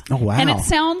songs. Oh wow! And it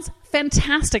sounds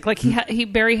fantastic.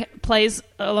 Barry plays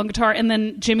along guitar, and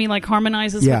then Jimmy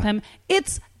harmonizes with him.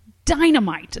 It's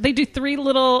dynamite. They do 3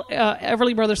 little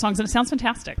Everly Brothers songs, and it sounds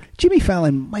fantastic. Jimmy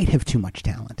Fallon might have too much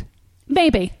talent.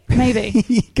 Maybe.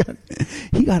 he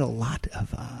got a lot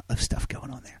of stuff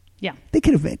going on there. Yeah.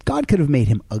 God could have made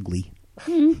him ugly.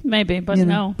 Maybe, but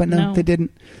no. But no, they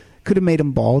didn't. Could have made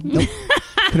him bald. Nope.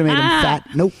 Could have made him fat.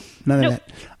 Nope. None of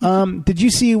that. Did you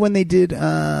see when they did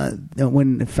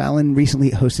when Fallon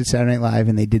recently hosted Saturday Night Live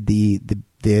and they did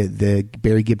the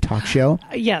Barry Gibb talk show?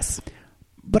 Yes.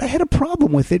 But I had a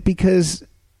problem with it because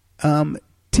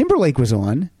Timberlake was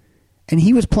on and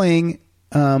he was playing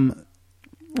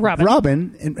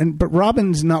Robin, but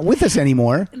Robin's not with us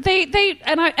anymore.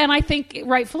 I think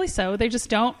rightfully so. They just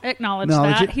don't acknowledge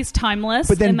that he's timeless.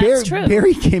 But then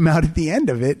Barry came out at the end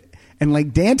of it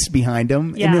and danced behind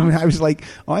him, and then I was like,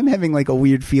 "Oh, I'm having a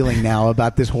weird feeling now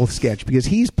about this whole sketch because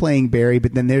he's playing Barry,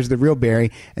 but then there's the real Barry,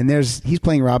 and he's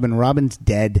playing Robin. Robin's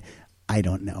dead. I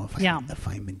don't know if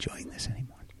I'm enjoying this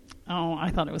anymore." Oh,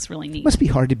 I thought it was really neat. It must be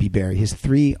hard to be Barry.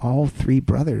 All three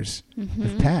brothers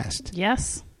have passed.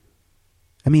 Yes.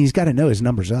 I mean, he's got to know his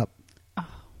number's up. Oh.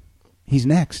 He's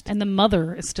next. And the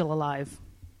mother is still alive.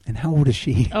 And how old is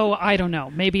she? Oh, I don't know.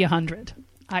 Maybe 100.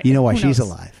 You know why she's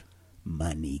alive?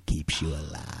 Money keeps you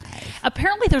alive.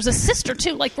 Apparently there's a sister,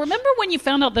 too. Remember when you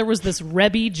found out there was this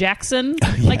Rebby Jackson?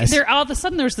 Yes. All of a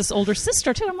sudden there's this older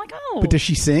sister, too. I'm like, oh. But does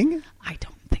she sing? I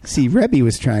don't think so. See, Rebby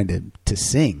was trying to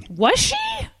sing. Was she?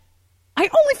 I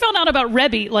only found out about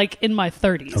Rebby in my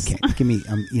 30s. Okay, give me.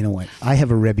 You know what? I have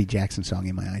a Rebby Jackson song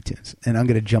in my iTunes, and I'm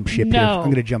going to jump ship here. I'm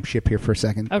going to jump ship here for a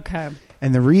second. Okay.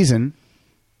 And the reason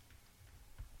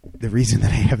the reason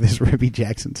that I have this Ruby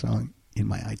Jackson song in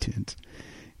my iTunes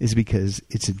is because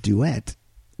it's a duet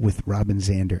with Robin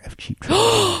Zander of Cheap Trick.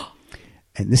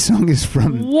 And this song is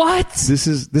from what? This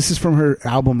is from her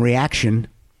album Reaction.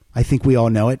 I think we all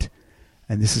know it.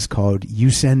 And this is called You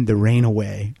Send the Rain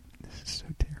Away. This is so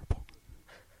terrible.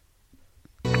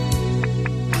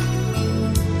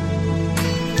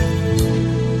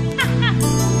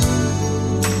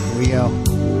 Here we go.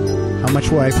 How much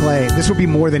will I play? This will be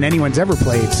more than anyone's ever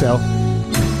played, so.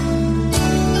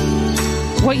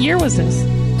 What year was this?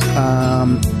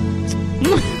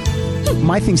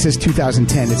 My thing says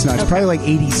 2010. It's not. It's probably like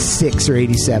 86 or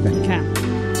 87. Okay.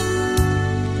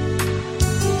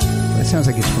 That sounds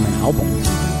like it's from an album.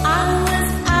 I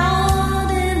was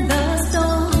out in the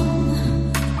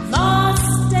storm,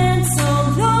 lost and so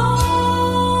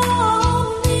lonely.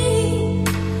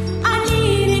 I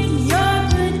needed your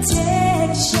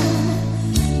protection,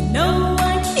 no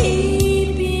one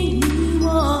keeping me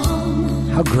warm.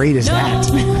 How great is that?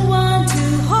 No one to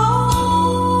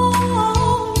hold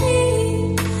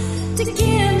me, to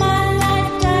give my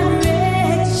life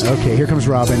direction. Okay, here comes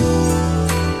Robin.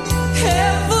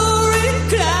 Every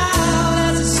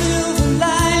cloud has a silver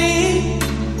lining,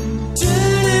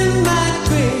 turning my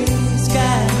gray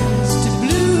skies to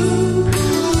blue.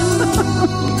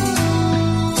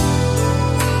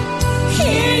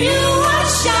 Here you are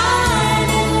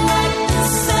shining like the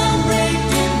sun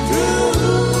breaking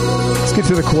through. Let's get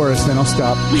to the chorus, then I'll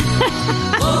stop.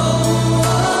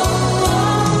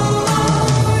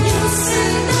 You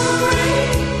send the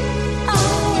rain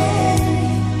away.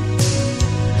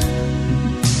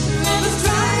 Never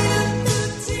dry up the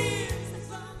tears that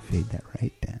fall. Fade that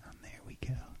right down. There we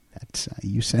go. That's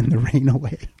You Send the Rain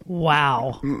Away.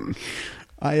 Wow.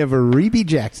 I have a Ruby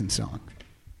Jackson song.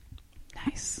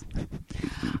 Nice.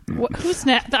 Who's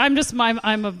next? I'm just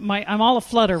I'm all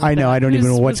aflutter. With I know. that. I don't even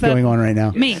Who's- know what's was that- going on right now.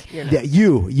 Me. Yeah,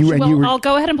 you Well, and you were. I'll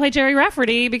go ahead and play Jerry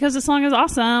Rafferty because the song is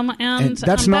awesome. And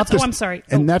that's not the. Oh, I'm sorry.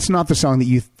 And Oh, that's not the song that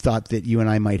you thought that you and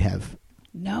I might have.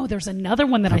 no, there's another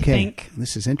one that Okay, I think.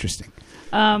 this is interesting.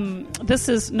 This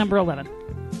is number 11.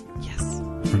 Yes.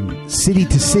 From City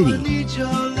to City. Need your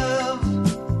love.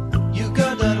 You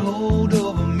got that hold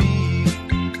over me.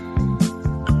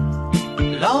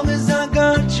 Long as I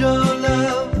got your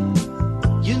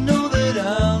love, you know that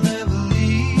I'll never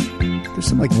leave. There's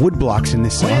some like wood blocks in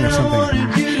this song When or I something.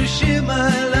 wanted you to share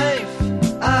my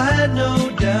life, I had no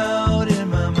doubt in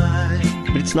my mind.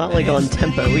 But it's not like on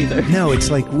tempo either. No, it's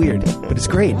like weird, but it's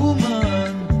great.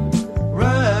 Woman,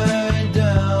 right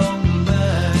down the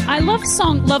line. I love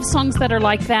songs that are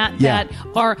like that. Yeah.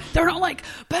 They're not like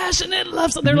passionate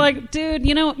love songs. They're like, dude,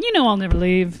 you know I'll never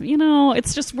leave.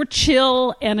 It's just we're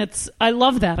chill, and I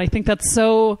love that. I think that's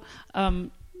so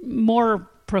more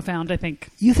profound. I think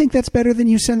You think that's better than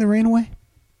You Send the Rain Away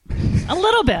a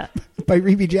little bit. by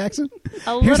Ruby Jackson?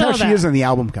 A Here's how little she bit. is on the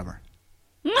album cover.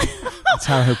 That's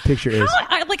how her picture is.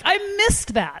 I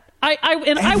missed that. I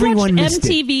Everyone watched missed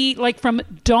MTV like from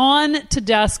dawn to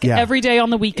dusk Yeah. every day on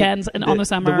the weekends and on the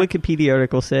summer. The Wikipedia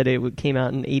article said it came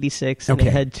out in '86 and Okay.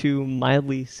 it had 2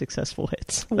 mildly successful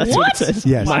hits. That's What? what it says.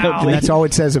 Yes, Wow. and that's all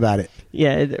it says about it.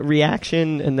 Yeah,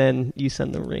 Reaction, and then You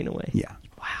Send the Rain Away. Yeah.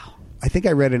 Wow. I think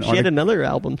I read an She had article. another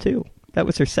album too. That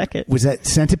was her second. Was that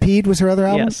Centipede? Was her other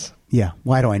album? Yes. Yeah.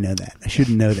 Why do I know that? I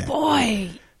shouldn't know that. Boy,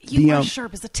 you The, are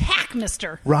sharp as a tack,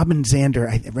 mister. Robin Zander,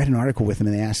 I read an article with him,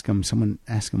 and someone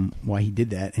asked him why he did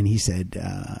that, and he said,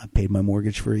 I paid my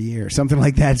mortgage for a year, or something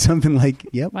like that. Something like,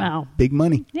 yep, Wow. big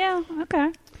money. Yeah,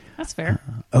 okay. That's fair.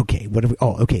 Okay,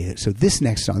 okay. So this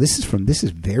next song, this is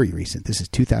very recent. This is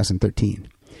 2013.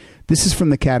 This is from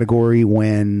the category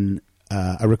when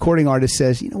a recording artist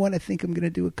says, you know what, I think I'm going to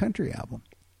do a country album.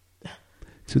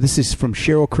 So this is from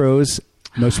Sheryl Crow's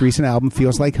most recent album,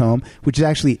 Feels Like Home, which is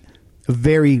actually a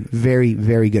very, very,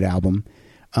 very good album.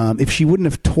 If she wouldn't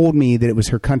have told me that it was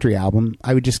her country album,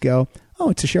 I would just go, oh,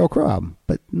 it's a Sheryl Crow album.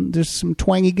 But there's some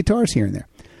twangy guitars here and there.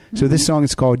 So this song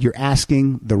is called You're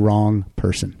Asking the Wrong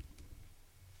Person.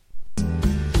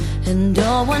 And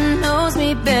no one knows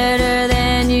me better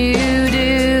than you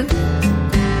do.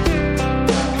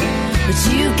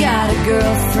 But you got a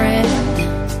girlfriend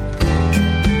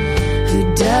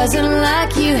who doesn't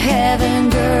like you having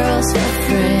girls for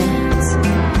friends.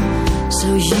 So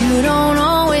you don't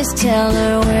always tell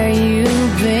her where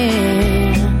you've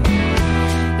been,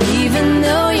 even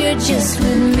though you're just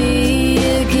with me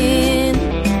again.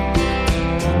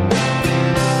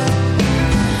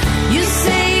 You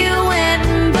say you went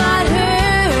and bought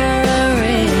her a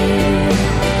ring,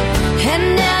 and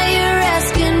now you're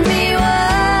asking me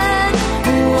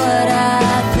what I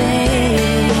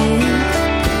think.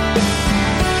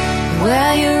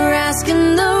 Well, you're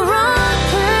asking the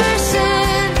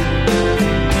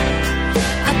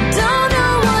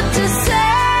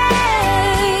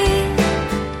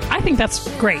that's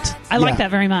great. I like that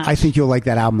very much. I think you'll like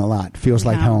that album a lot. Feels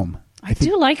Like Home. I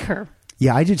do like her.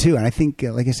 Yeah, I do too. And I think,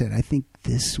 like I said, I think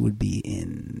this would be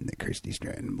in the Kirsty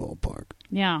Stratton ballpark.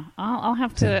 Yeah, I'll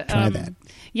have to try that.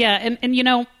 Yeah,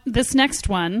 and this next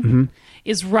one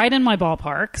is right in my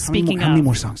ballpark. Speaking how many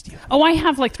more songs do you have? Oh, I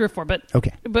have like 3 or 4, but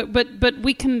okay. But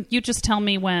we can. You just tell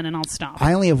me when, and I'll stop.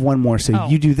 I only have one more, so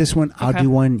you do this one, I'll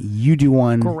do one, you do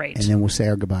one, great, and then we'll say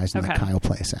our goodbyes and let Kyle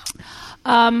play us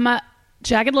out.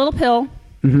 Jagged Little Pill.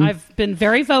 I've been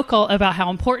very vocal about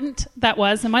how important that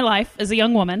was in my life as a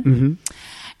young woman.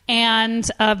 And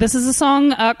this is a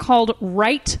song called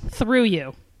Right Through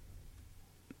You.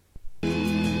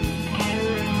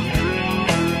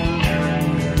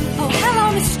 Oh,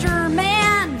 hello, Mr.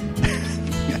 Man.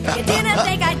 You didn't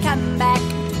think I'd come back.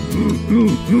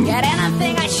 You didn't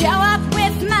think I'd show up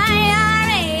with my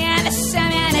army and this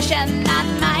ammunition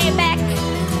on my back.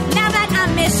 Now that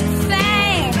I'm Miss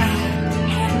Fame,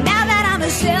 now that I'm a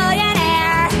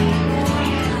zillionaire,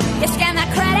 you scan the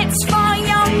credits for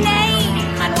your name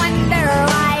and wonder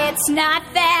why it's not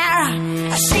there.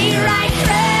 I see right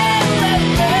through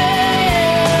you.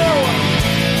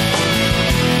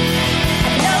 I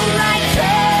know right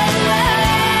through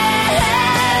you.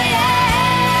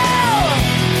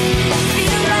 I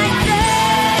feel right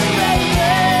through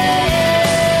you.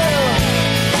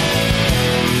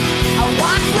 I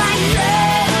walk right through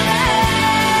you.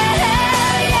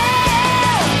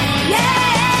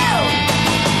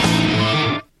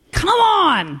 Come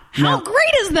on! How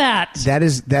great is that? That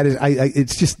is.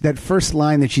 It's just that first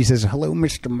line that she says, "Hello,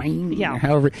 Mr. Maine." Yeah.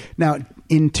 However, now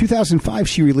in 2005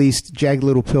 she released Jagged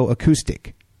Little Pill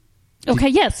acoustic. Okay.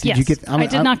 Yes. Did you get? I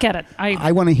did not get it.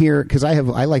 I want to hear because I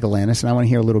like Alanis and I want to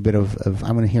hear a little bit of.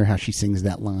 I want to hear how she sings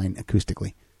that line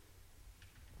acoustically.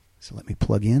 So let me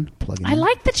plug in. I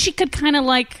like that she could kind of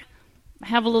like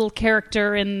have a little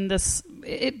character in this.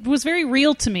 It was very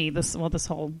real to me. This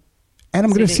whole. And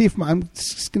I'm going to see if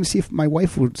my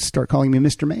wife would start calling me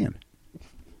Mr. Man.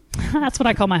 That's what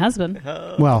I call my husband.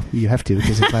 Well, you have to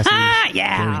because his last name is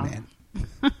yeah. Very Man.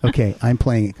 Okay, I'm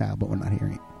playing it, Kyle, but we're not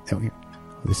hearing it. Oh, here.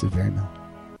 This is Very Mel.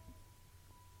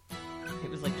 It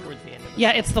was like towards the end of it.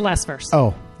 Yeah, it's the last verse.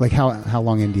 Oh, like how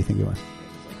long in do you think it was?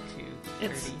 It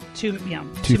was like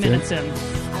 2:30. It's 2 minutes in.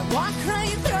 I walk right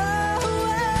through.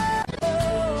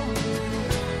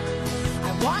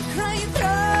 I walk right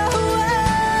through.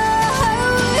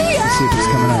 Let's see if it's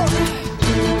coming up.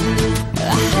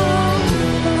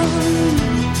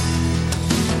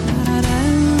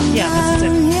 Yeah, this is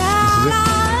it.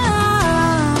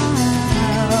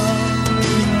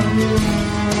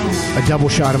 A double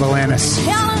shot of Alanis.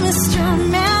 Hello, Mr.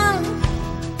 Man.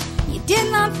 You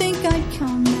did not think I'd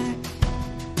come back.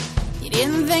 You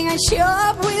didn't think I'd show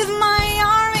up with my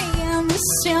army and the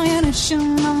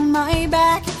ammunition on my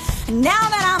back. And now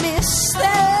that I'm Miss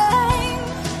Thing,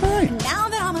 now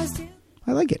that I'm a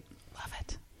I like it. Love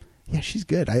it. Yeah, she's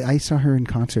good. I saw her in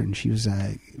concert and she was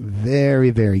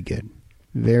very, very good.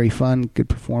 Very fun, good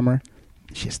performer.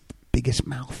 She has the biggest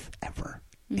mouth ever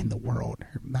in the world.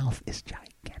 Her mouth is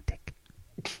gigantic.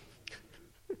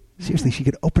 Seriously, she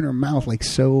could open her mouth like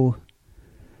so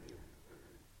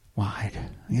wide.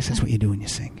 I guess that's what you do when you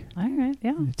sing. All right,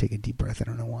 yeah. Take a deep breath. I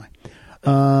don't know why.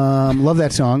 Love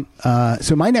that song.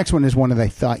 So my next one is one that I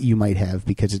thought you might have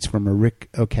because it's from a Rick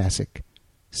Ocasek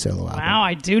solo album. Wow,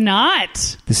 I do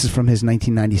not. This is from his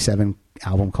 1997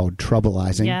 album called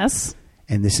Troubleizing. Yes.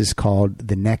 And this is called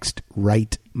The Next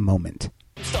Right Moment.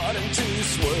 Starting to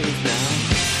swerve now,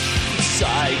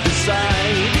 side to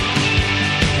side,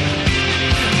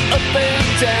 up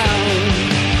and down,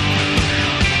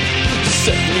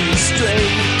 set me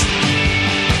straight,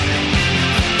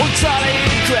 oh Charlie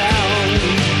Crown,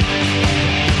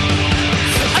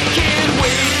 I can't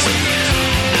wait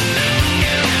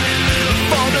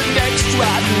for the next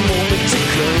right moment to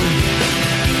come,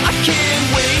 I can't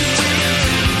wait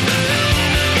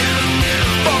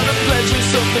for the pleasures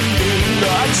of the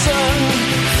moonlight sun.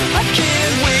 I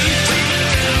can't wait.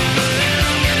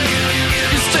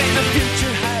 You say the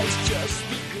future has just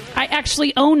begun. I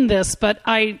actually own this, but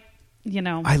I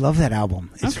love that album.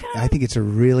 Okay. I think it's a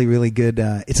really, really good.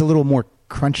 It's a little more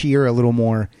crunchier, a little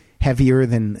more heavier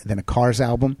than a Cars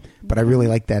album, but I really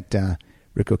like that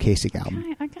Rick Ocasek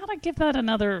album. I gotta give that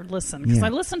another listen because I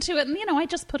listened to it and I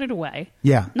just put it away.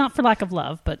 Yeah, not for lack of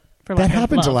love, but for that lack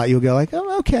happens of love. a lot. You'll go like,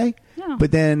 oh, okay, Yeah.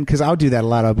 but then because I'll do that a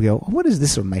lot, I'll go, what is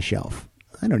this on my shelf?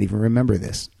 I don't even remember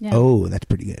this. Yeah. Oh, that's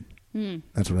pretty good.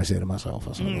 That's what I say to myself.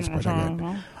 That's pretty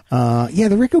good. Yeah,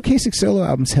 the Rick Ocasek solo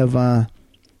albums have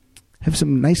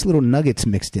some nice little nuggets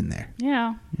mixed in there.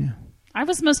 Yeah. Yeah. I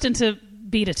was most into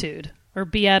Beatitude. or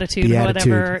Beatitude,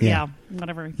 Beatitude, whatever. yeah.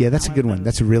 Whatever. Yeah, that's a good one.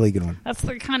 That's a really good one. That's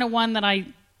the kind of one that I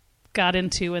got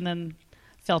into and then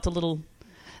felt a little...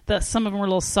 some of them were a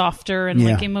little softer and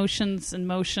like emotions in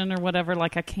motion or whatever.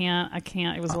 Like I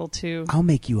can't. It was a little too... I'll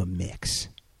make you a mix.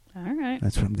 All right.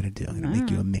 That's what I'm going to do. I'm going to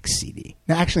make you a mix CD.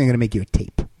 No, actually, I'm going to make you a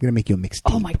tape. I'm going to make you a mix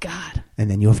tape. Oh, my God.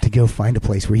 And then you'll have to go find a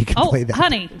place where you can play that. Oh,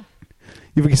 honey.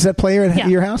 You have a cassette player at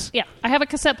your house? Yeah. I have a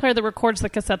cassette player that records the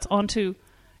cassettes onto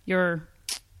your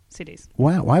CDs.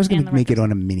 Wow. Well, I was going to make it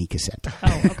on a mini cassette.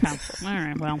 Oh, okay. All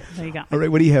right. Well, there you go. All right.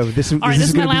 What do you have? This is my going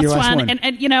to be your last one.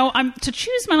 And you know, to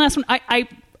choose my last one, I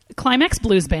Climax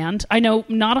Blues Band. I know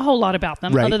not a whole lot about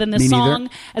them other than this song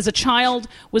as a child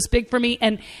was big for me.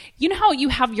 And you know how you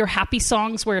have your happy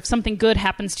songs where if something good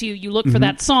happens to you, you look for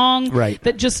that song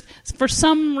that just for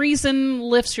some reason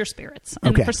lifts your spirits.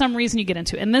 And for some reason you get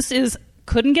into it. And this is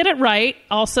couldn't get it right.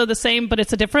 Also the same, but of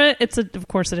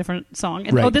course a different song.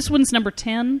 And this one's number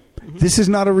 10. This is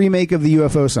not a remake of the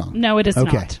UFO song. No, it is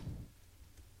not.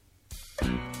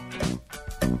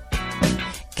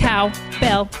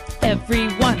 Cowbell,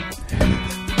 everyone.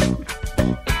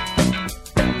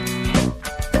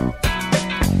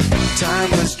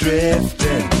 Time was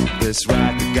drifting, this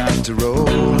rocket got to roll.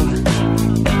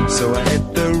 So I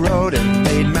hit the road and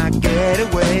made my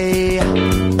getaway.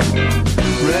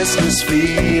 Restless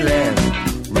feeling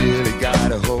really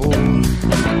got a hold.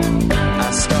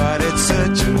 I started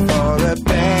searching for a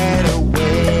better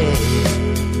way.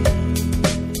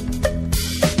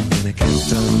 And I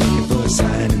kept on looking for a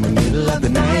sign in the middle of the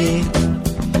night,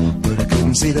 but I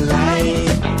couldn't see the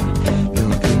light. No,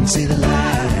 I couldn't see the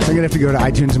light. I'm going to have to go to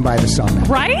iTunes and buy this song now.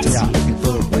 Right? Yeah. Looking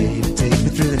for a way to take me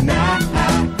through the night.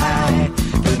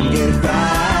 Couldn't get it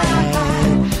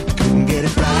right. Couldn't get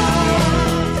it right.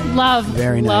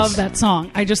 Love that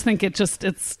song. I just think it's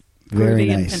very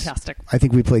nice and fantastic. I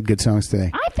think we played good songs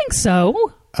today. I think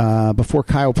so. Before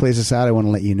Kyle plays us out, I want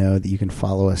to let you know that you can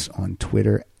follow us on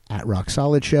Twitter at Rock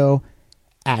Solid Show,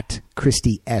 at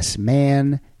Christy S.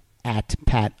 Mann, at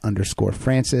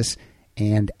Pat_Francis,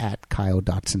 and at Kyle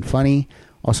Dotson Funny.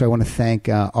 Also, I want to thank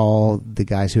all the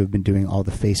guys who have been doing all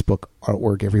the Facebook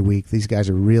artwork every week. These guys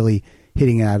are really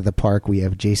hitting it out of the park. We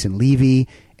have Jason Levy,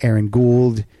 Aaron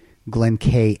Gould, Glenn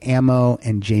K. Ammo,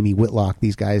 and Jamie Whitlock.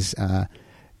 These guys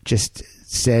just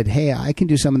said, hey, I can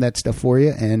do some of that stuff for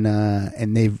you. And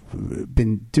they've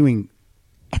been doing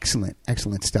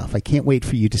excellent stuff. I can't wait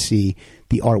for you to see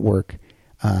the artwork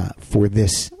for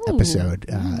this episode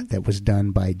that was done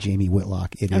by Jamie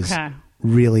Whitlock. It is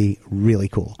really, really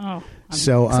cool. Oh,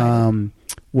 so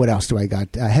what else do I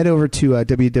got? Head over to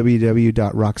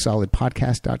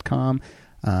www.rocksolidpodcast.com.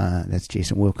 That's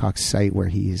Jason Wilcox's site where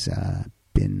he's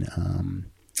been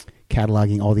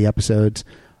cataloging all the episodes,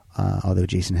 although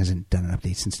Jason hasn't done an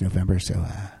update since November. So,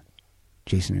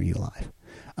 Jason, are you alive?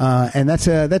 And that's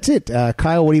it.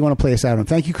 Kyle, what do you want to play us out on?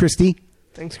 Thank you, Christy.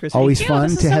 Thanks, Christy. Always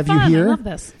fun to have you here. I love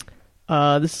this.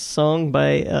 This is a song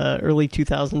by early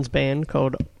 2000s band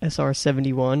called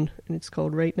SR71, and it's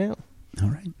called Right Now. All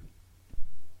right.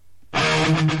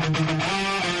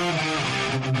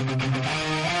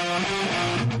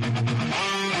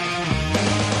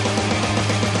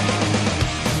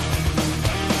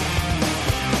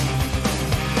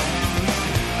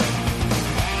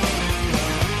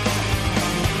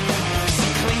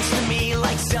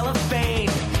 Cellophane,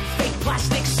 fake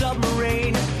plastic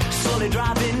submarine, slowly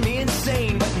driving me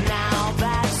insane. But now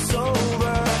that's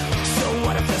over. So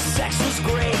what if the sex was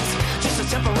great? Just a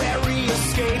temporary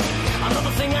escape.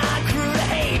 Another thing I grew to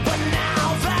hate. But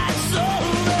now that's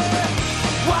over.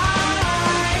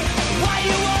 Why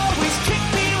you always kick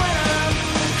me when I'm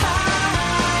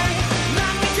high?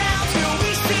 Knock me down till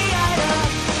we see eye to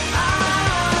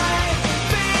eye.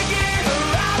 Figure her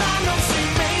out, I know she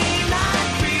may not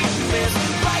be this.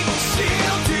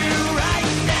 She'll do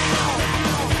right now.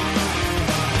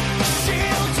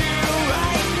 She'll do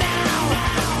right now.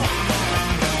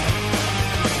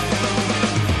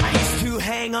 I used to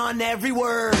hang on every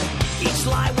word.